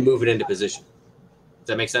 and then move it into position. Does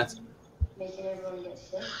that make sense?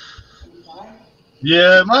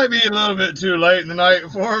 Yeah, it might be a little bit too late in the night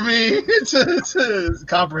for me to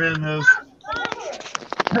comprehend this.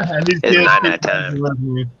 And these It's kids not keep that time. with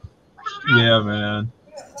me. Yeah, man.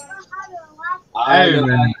 I know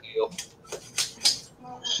man. how you feel.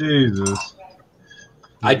 Jesus.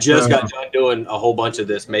 I just got done doing a whole bunch of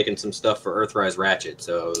this, making some stuff for Earthrise Ratchet.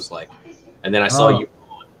 So it was like, and then I saw you.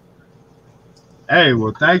 Hey,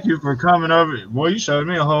 well, thank you for coming over. Boy, you showed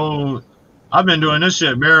me a whole. I've been doing this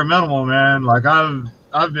shit bare minimal, man. Like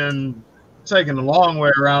I've been taking the long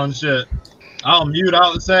way around shit. I'll mute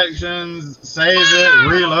out the sections, save it,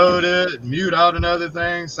 reload it, mute out another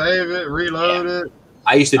thing, save it, reload it.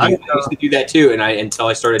 I used to do that too, and until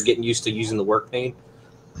I started getting used to using the work pane.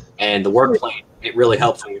 And the work plane, it really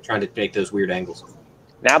helps when you're trying to make those weird angles.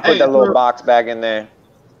 Now put that little box back in there.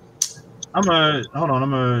 I'm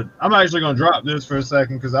actually gonna drop this for a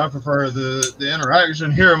second because I prefer the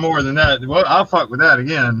interaction here more than that. Well, I'll fuck with that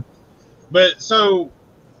again. But so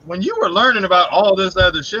when you were learning about all this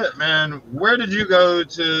other shit, man, where did you go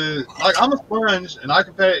to? Like, I'm a sponge and I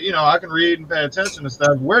can I can read and pay attention to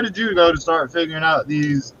stuff. Where did you go to start figuring out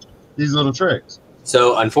these little tricks?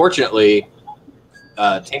 So unfortunately,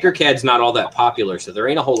 Tinkercad's not all that popular, so there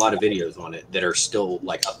ain't a whole lot of videos on it that are still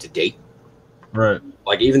like up to date. Right.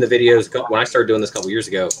 Like even the videos when I started doing this a couple years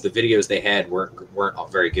ago, the videos they had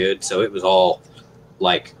weren't very good. So it was all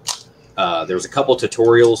like there was a couple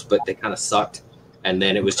tutorials, but they kind of sucked, and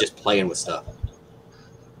then it was just playing with stuff.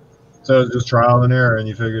 So it's just trial and error, and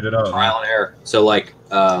you figured it out. Trial and error. So like,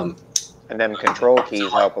 and then control keys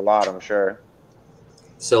help a lot, I'm sure.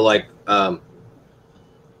 So like on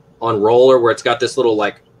roller, where it's got this little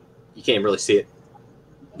like, you can't really see it,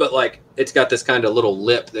 but like it's got this kind of little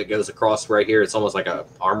lip that goes across right here. It's almost like a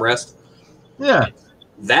armrest. Yeah.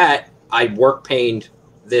 That I work paned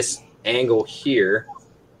this angle here,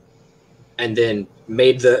 and then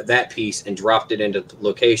made that piece and dropped it into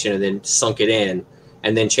location, and then sunk it in,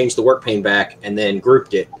 and then changed the work pane back, and then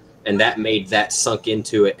grouped it, and that made that sunk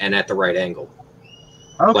into it and at the right angle.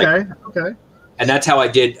 Okay. Okay. And that's how I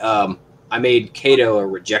did. I made Kato a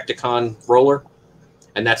Rejecticon roller,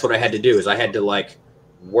 and that's what I had to do. Is I had to like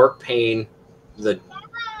work pane the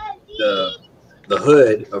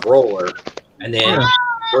hood of roller, and then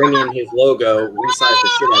bring in his logo, resize the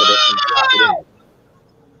shit out of it, and drop it in.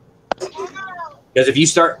 Because if you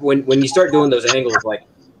start when you start doing those angles, like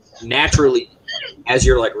naturally, as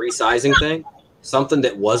you're like resizing thing, something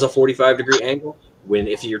that was a 45-degree angle,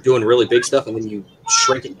 if you're doing really big stuff and then you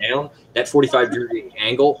shrink it down, that 45-degree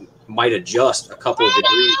angle might adjust a couple of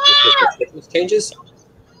degrees if the thickness changes.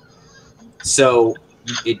 So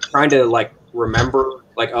it trying to like remember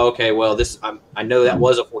like, oh, okay, well I know that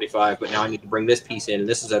was a 45, but now I need to bring this piece in, and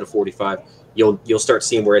this is at a 45. You'll start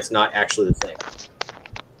seeing where it's not actually the thing.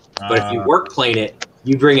 But if you work plane it,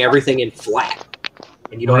 you bring everything in flat,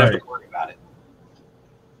 and you don't have to worry about it.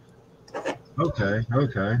 Okay.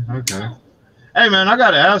 Hey, man, I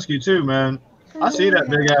got to ask you, too, man. I see that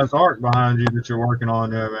big-ass arc behind you that you're working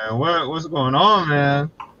on there, man. What's going on,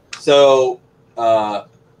 man? So, or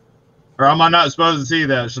am I not supposed to see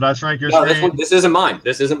that? Should I shrink your screen? This isn't mine.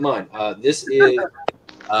 This is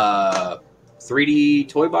 3D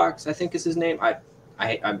Toy Box, I think is his name.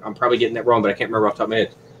 I'm probably getting that wrong, but I can't remember off the top of my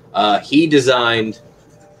head. He designed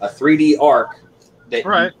a 3D arc that you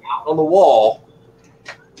mount on the wall,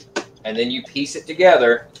 and then you piece it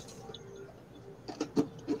together.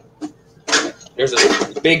 There's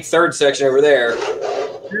a big third section over there.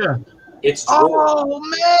 Yeah. It's drawers. Oh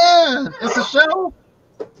man, it's a shelf.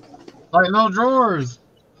 Like no drawers.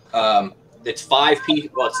 It's 5 pieces.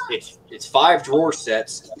 Well, it's 5 drawer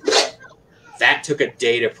sets. That took a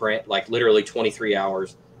data print, like literally 23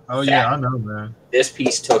 hours. Oh yeah, I know, man. This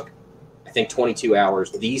piece took, I think, 22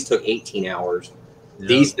 hours. These took 18 hours. Yep.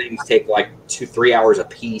 These things take like 2-3 hours a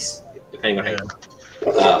piece, depending on how.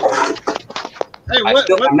 Hey, I'm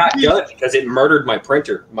not done because it murdered my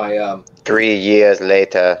printer. My 3 years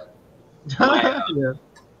later.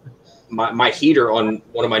 My heater on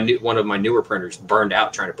one of my newer printers burned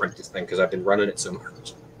out trying to print this thing because I've been running it so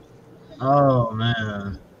much. Oh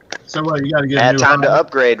man! So what? You got to get a new time to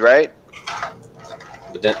upgrade, right?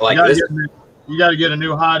 But then, like you got to get a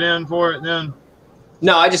new hot end for it then.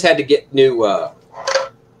 No, I just had to get new. Where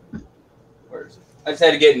is it? I just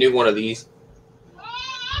had to get a new one of these.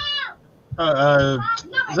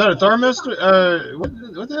 Is that a thermistor?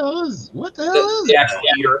 What the hell is?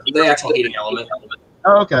 The actual heating element.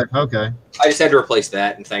 Oh, okay. I just had to replace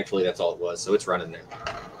that, and thankfully that's all it was. So it's running there.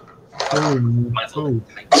 Ooh. I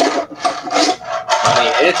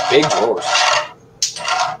mean, it's big drawers.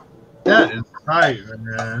 That is tight,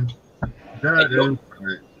 man.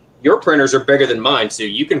 Your printers are bigger than mine, so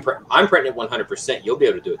you can print. I'm printing at 100%. You'll be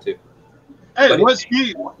able to do it too. Hey, but what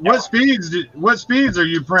speeds are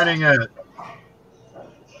you printing at?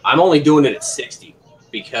 I'm only doing it at 60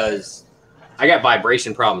 because I got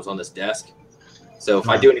vibration problems on this desk. So if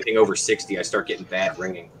I do anything over 60, I start getting bad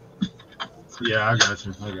ringing. Yeah, I got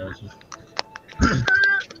you.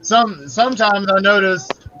 Sometimes I notice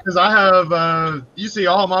because I have you see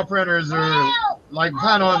all my printers are like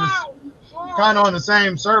kind of on the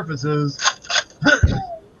same surfaces.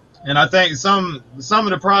 And I think some of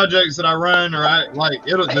the projects that I run are like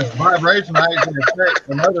this vibration actually affects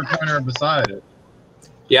another printer beside it.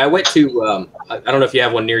 Yeah, I went to I don't know if you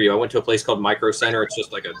have one near you. I went to a place called Micro Center. It's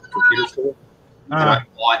just like a computer store, and I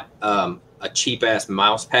bought a cheap ass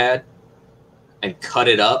mouse pad and cut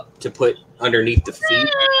it up to put underneath the feet,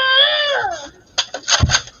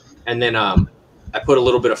 and then I put a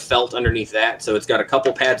little bit of felt underneath that, so it's got a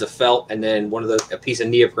couple pads of felt, and then a piece of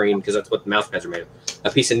neoprene, because that's what the mouse pads are made of. A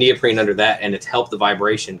piece of neoprene under that, and it's helped the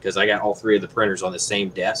vibration because I got all three of the printers on the same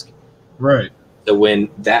desk. Right. So when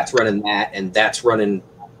that's running that, and that's running,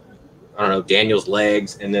 I don't know, Daniel's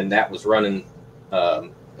legs, and then that was running a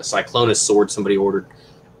Cyclonus sword somebody ordered,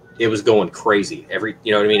 it was going crazy. You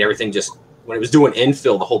know what I mean? Everything just, when it was doing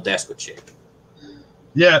infill, the whole desk would shake.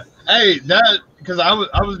 Yeah. Hey, that, because I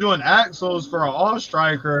was doing axles for an all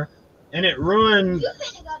striker, and it ruined.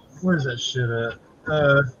 Where's that shit at?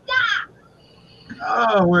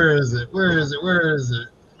 Where is it? Where is it? Where is it?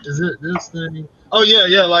 Is it this thing? Oh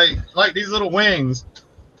yeah, like these little wings.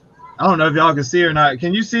 I don't know if y'all can see or not.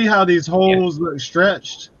 Can you see how these holes look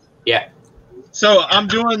stretched? Yeah. So I'm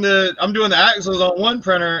doing the axles on one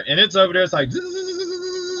printer, and it's over there. It's like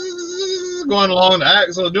going along the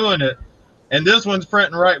axle doing it, and this one's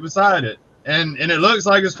printing right beside it, and it looks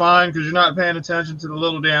like it's fine because you're not paying attention to the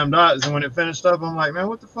little damn dots. And when it finished up, I'm like, man,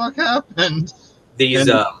 what the fuck happened? These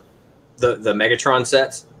the Megatron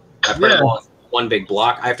sets, I print them on one big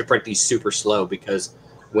block. I have to print these super slow because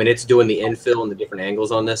when it's doing the infill and the different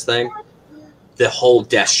angles on this thing, the whole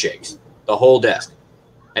desk shakes. The whole desk.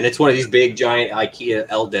 And it's one of these big, giant IKEA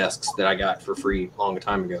L desks that I got for free a long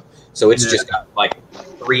time ago. So it's just got like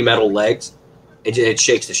 3 metal legs. It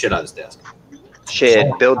shakes the shit out of this desk.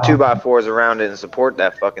 Shit, build 2x4s around it and support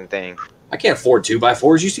that fucking thing. I can't afford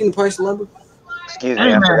 2x4s. You seen the price of lumber? Excuse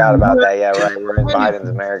me, I forgot about that. Yeah, right. We're in Biden's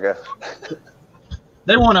America.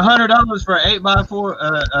 They want $100 for an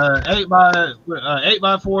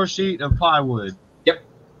 8x4 sheet of plywood. Yep.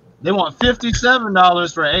 They want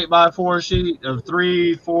 $57 for an 8x4 sheet of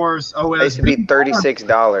 3/4 OSB. It used to be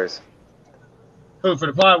 $36. Oh, for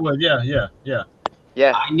the plywood, yeah. Yeah.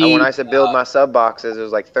 When I used to build my sub boxes, it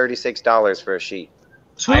was like $36 for a sheet.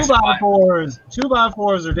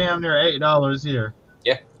 2x4s are damn near $8 here.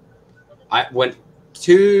 Yeah. I went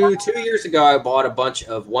 2 years ago. I bought a bunch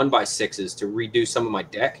of 1x6s to redo some of my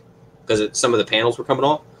deck because some of the panels were coming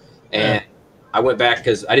off, and I went back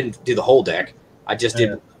because I didn't do the whole deck. I just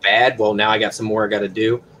did bad. Well, now I got some more I got to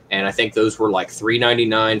do, and I think those were like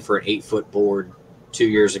 $3.99 for an 8-foot board 2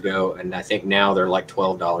 years ago, and I think now they're like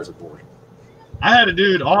 $12 a board. I had a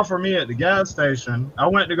dude offer me at the gas station. I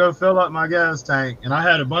went to go fill up my gas tank, and I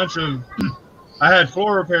had a bunch of I had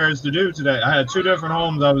floor repairs to do today. I had 2 different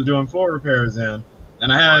homes I was doing floor repairs in,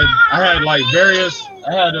 and I had like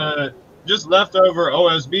just leftover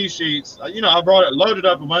OSB sheets. I loaded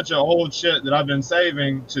up a bunch of old shit that I've been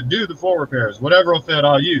saving to do the floor repairs. Whatever will fit,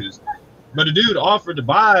 I'll use. But a dude offered to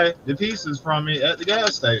buy the pieces from me at the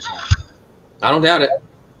gas station. I don't doubt it.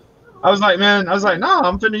 I was like, nah,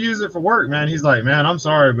 I'm finna use it for work, man. He's like, man, I'm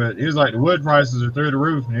sorry, but he was like, the wood prices are through the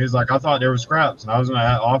roof. And he's like, I thought there were scraps, and I was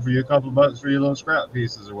gonna offer you a couple of bucks for your little scrap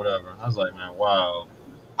pieces or whatever. I was like, man, wow.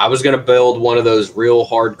 I was gonna build one of those real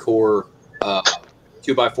hardcore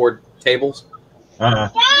 2x4 tables.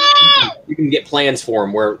 You can get plans for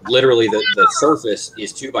them where literally the surface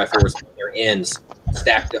is 2x4s, their ends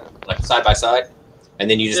stacked up like side by side, and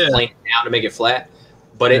then you just plane it down to make it flat.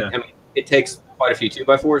 But it takes quite a few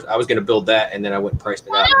 2x4s. I was going to build that, and then I went and priced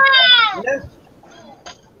it out.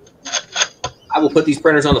 I will put these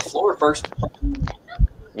printers on the floor first.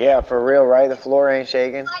 Yeah, for real, right? The floor ain't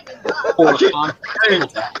shaking. My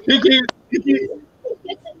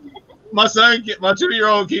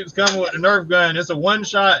 2-year-old keeps coming with the Nerf gun. It's a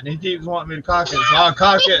 1-shot, and he keeps wanting me to cock it. So I'll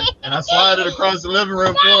cock it, and I slide it across the living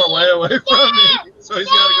room floor way away from me. So he's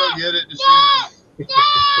got to go get it to shoot it.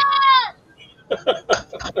 Oh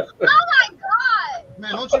my god!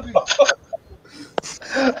 Man, don't you be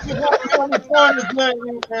throwing this gun at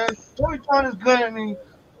me, man. Don't be throwing this gun at me.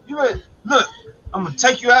 You better, look, I'm going to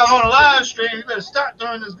take you out on a live stream. You better stop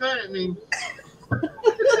throwing this gun at me.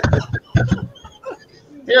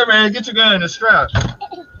 Here, man, get your gun in the strap.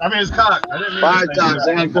 I mean, it's cocked. I didn't mean Fire Talks,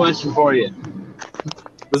 I got a question for you.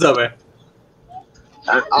 What's up, man?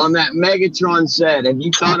 On that Megatron set, have you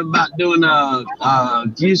thought about doing a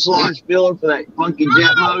fuselage filler for that funky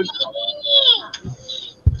jet mode?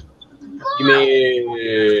 You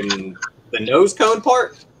mean the nose cone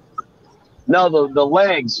part? No, the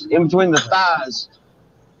legs in between the thighs.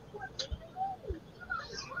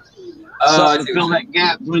 To fill that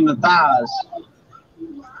gap between the thighs.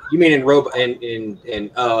 You mean in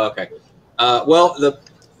oh, okay. Well,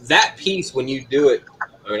 that piece, when you do it,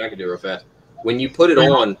 I mean, I can do it real fast. When you put it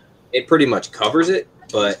on, it pretty much covers it,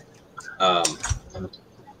 but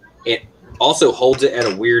it also holds it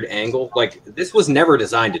at a weird angle. Like, this was never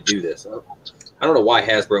designed to do this. I don't know why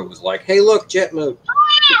Hasbro was like, hey, look, jet mode.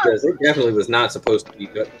 Because it definitely was not supposed to be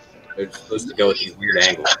good. It was supposed to go at these weird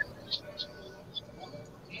angles.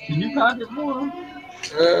 Can you cock it for him?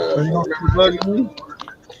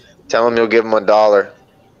 Tell him you'll give him $1.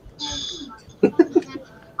 I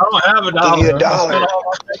don't have $1. Give you $1. I spent all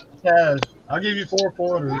my cash. I'll give you 4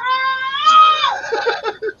 quarters.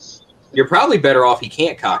 You're probably better off he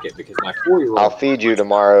can't cock it because my 4-year-old. I'll feed you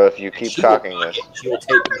tomorrow if you keep cocking this. She'll take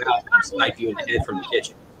you out and snipe you in the head from the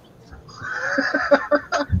kitchen.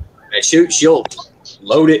 And she'll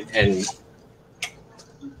load it and.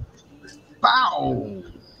 Bow.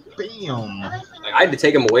 Bam. I had to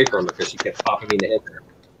take him away from her because she kept popping me in the head there.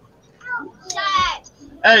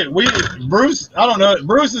 Hey, Bruce, I don't know.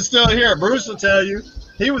 Bruce is still here. Bruce will tell you.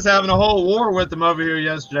 He was having a whole war with them over here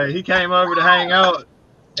yesterday. He came over to hang out,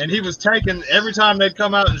 and he was taking, every time they'd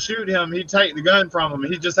come out and shoot him, he'd take the gun from him.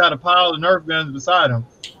 He just had a pile of Nerf guns beside him.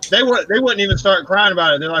 They wouldn't even start crying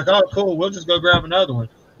about it. They're like, oh, cool, we'll just go grab another one.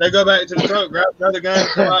 They go back to the truck, grab another gun,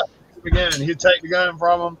 come out again, and he'd take the gun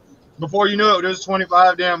from him. Before you knew it, there's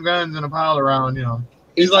 25 damn guns in a pile around, you know.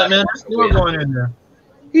 He's like, man, there's still going in there.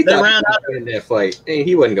 They ran out of that fight. Hey,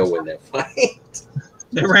 he wasn't going to win that fight.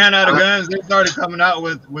 They ran out of guns. They started coming out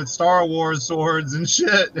with Star Wars swords and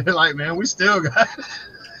shit. They're like, man, we still got it.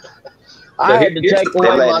 I had to take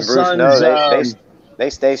away my son's. They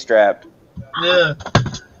stay strapped. Yeah.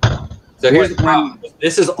 So here's the problem.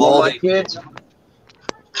 This is all they did.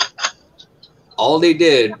 All they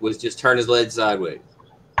did was just turn his lead sideways.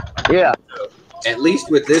 Yeah. So, at least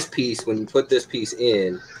with this piece, when you put this piece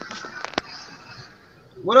in,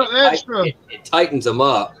 what up, extra? It tightens them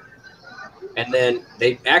up. And then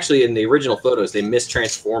they actually, in the original photos, they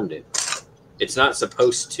mistransformed it. It's not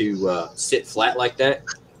supposed to sit flat like that.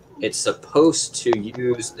 It's supposed to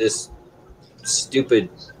use this stupid,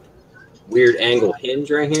 weird angle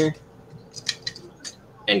hinge right here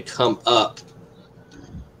and come up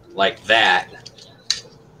like that,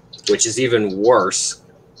 which is even worse.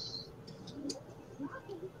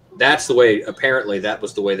 That's the way, apparently, that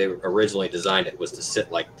was the way they originally designed it, was to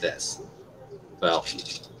sit like this. Well,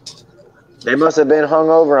 they must have been hung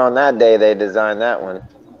over on that day they designed that one.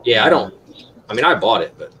 Yeah, I mean, I bought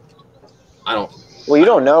it, but I don't. Well, you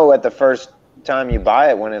don't know at the first time you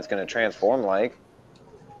buy it when it's going to transform like.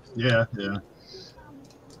 Yeah, yeah.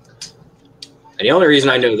 And the only reason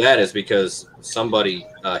I know that is because somebody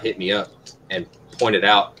hit me up and pointed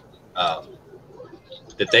out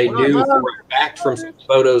that they knew for a fact from some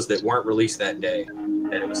photos that weren't released that day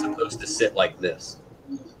that it was supposed to sit like this.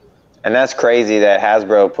 And that's crazy that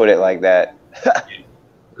Hasbro put it like that.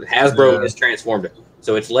 Hasbro has transformed it.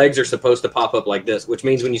 So its legs are supposed to pop up like this, which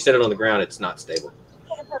means when you set it on the ground, it's not stable.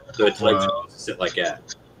 So its legs are supposed to sit like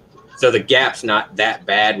that. So the gap's not that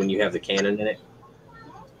bad when you have the cannon in it.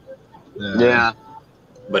 Yeah.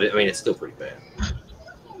 But, I mean, it's still pretty bad.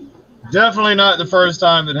 Definitely not the first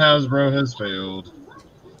time that Hasbro has failed.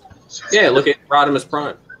 Yeah, look at Rodimus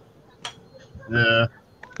Prime. Yeah.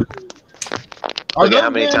 Look at how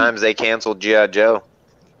many times they canceled G.I. Joe.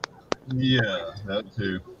 Yeah, that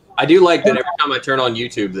too. I do like that every time I turn on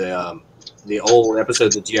YouTube, the old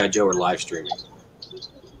episodes of G.I. Joe are live streaming.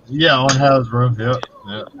 Yeah, on Hasbro.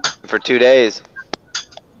 Yep. For 2 days.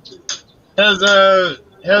 Has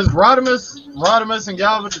Rodimus and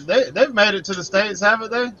Galvatron, they've made it to the States,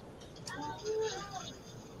 haven't they?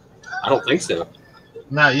 I don't think so.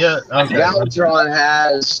 Not yet. Okay. Galvatron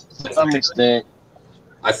has to some extent.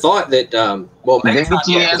 I thought that well, Megatron,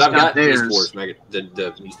 because I've got theirs.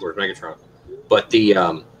 the Beast Wars Megatron, but the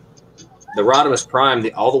Rodimus Prime,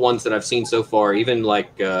 all the ones that I've seen so far, even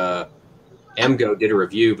like Emgo did a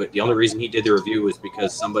review, but the only reason he did the review was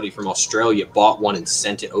because somebody from Australia bought one and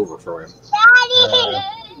sent it over for him.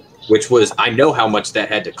 Which was, I know how much that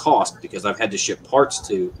had to cost because I've had to ship parts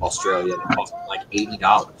to Australia and it cost like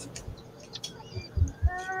 $80.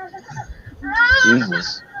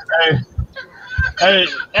 Jesus. Hey,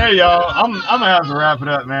 y'all! I'm gonna have to wrap it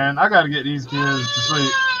up, man. I gotta get these kids to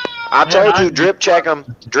sleep. I told you, drip check them.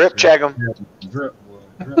 Drip check them. Drip.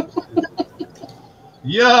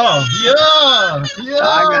 Yeah. I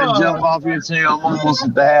gotta jump off here too. I'm almost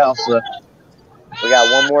at the house. So. We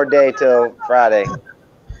got one more day till Friday.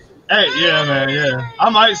 Hey, yeah, man, yeah. I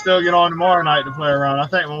might still get on tomorrow night to play around. I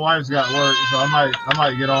think my wife's got work, so I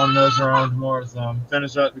might get on and mess around tomorrow. So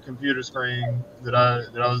finish up the computer screen that I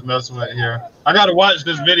was messing with here. I got to watch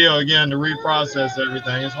this video again to reprocess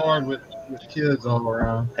everything. It's hard with kids all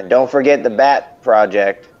around. And don't forget the bat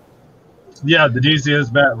project. Yeah, the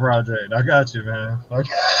DCS Bat Project. I got you, man. Okay.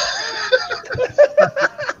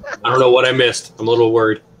 I don't know what I missed. I'm a little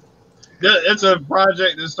worried. It's a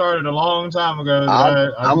project that started a long time ago.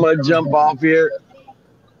 I'm gonna jump off here.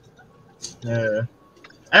 Yeah.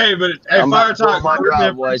 Hey, but hey, I'm Fire about to pull Talk. my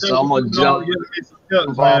driveway, so I'm gonna jump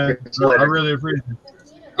off here I later. really appreciate it.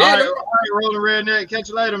 Yeah, All right, Rolling Redneck. Catch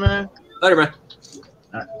you later, man. Later, man.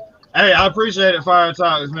 Hey, I appreciate it, Fire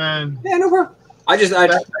Talks, man. Yeah, no problem. I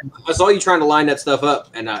saw you trying to line that stuff up,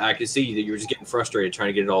 and I could see that you were just getting frustrated trying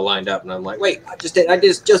to get it all lined up. And I'm like, wait, I just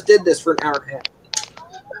did this for an hour and a half.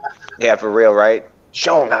 Yeah, for real, right?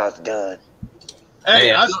 Show them how it's done.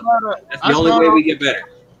 Hey, that's the only way we get better.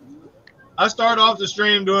 I started off the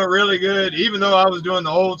stream doing really good, even though I was doing the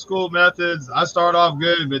old school methods. I start off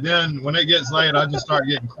good, but then when it gets late, I just start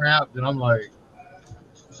getting cramped, and I'm like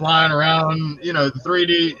flying around. You know, the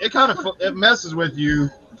 3D, it messes with you.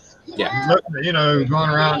 Yeah. You know, going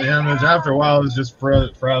around the image. After a while, it's just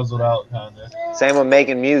frazzled out, kind of. Same with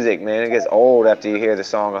making music, man. It gets old after you hear the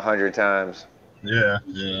song 100 times. Yeah.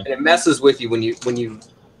 And it messes with you when you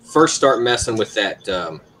first start messing with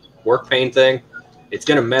that work pain thing. It's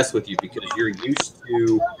gonna mess with you because you're used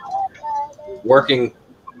to working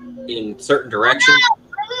in certain directions,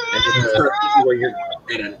 and if you start thinking where you're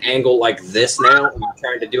at an angle like this now, and you're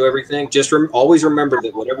trying to do everything. Just always remember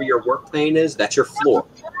that whatever your work plane is, that's your floor.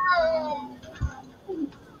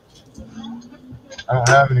 I don't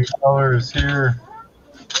have any colors here.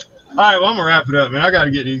 All right, well, I'm gonna wrap it up, man. I got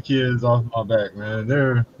to get these kids off my back, man.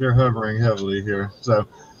 They're hovering heavily here. So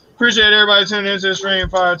appreciate everybody tuning into the stream.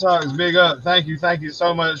 Fire Talks, big up. Thank you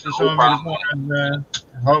so much for showing me the pointers, man.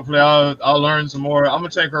 Hopefully, I'll learn some more. I'm gonna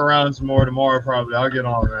take her around some more tomorrow, probably. I'll get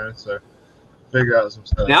on, man. So figure out some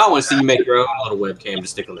stuff. Now I want to see you make your own little webcam to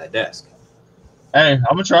stick on that desk. Hey, I'm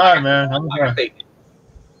gonna try it, man.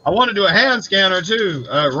 I want to do a hand scanner too.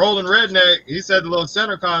 Rolling Redneck, he said the little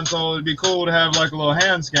center console, it'd be cool to have like a little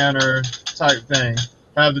hand scanner type thing.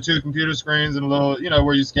 Have the two computer screens and a little, you know,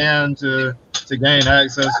 where you scan to gain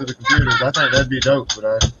access to the computers. I think that'd be dope,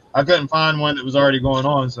 but I couldn't find one that was already going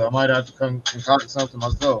on, so I might have to concoct something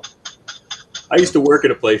myself. I used to work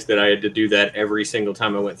at a place that I had to do that every single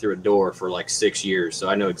time I went through a door for like 6 years, so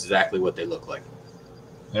I know exactly what they look like.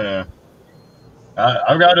 Yeah.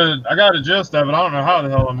 I got a gist of it. I don't know how the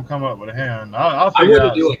hell I'm gonna come up with a hand. I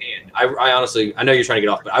wouldn't do a hand. I honestly, I know you're trying to get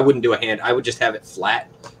off, but I wouldn't do a hand. I would just have it flat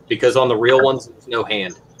because on the real ones, there's no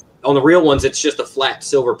hand. On the real ones, it's just a flat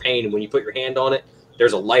silver pane, and when you put your hand on it,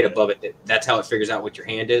 there's a light above it. That's how it figures out what your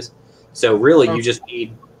hand is. So really, you just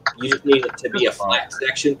need it to be a flat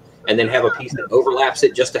section, and then have a piece that overlaps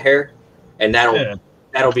it just a hair, and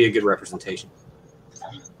that'll be a good representation.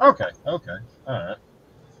 Okay. All right.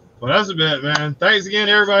 Well, that's a bit, man. Thanks again,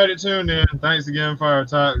 everybody that tuned in. Thanks again, Fire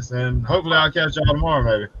Talks, and hopefully I'll catch y'all tomorrow,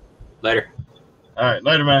 maybe. Later. All right,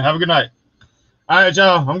 later, man. Have a good night. All right,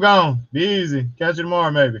 y'all. I'm gone. Be easy. Catch you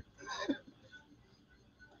tomorrow, maybe.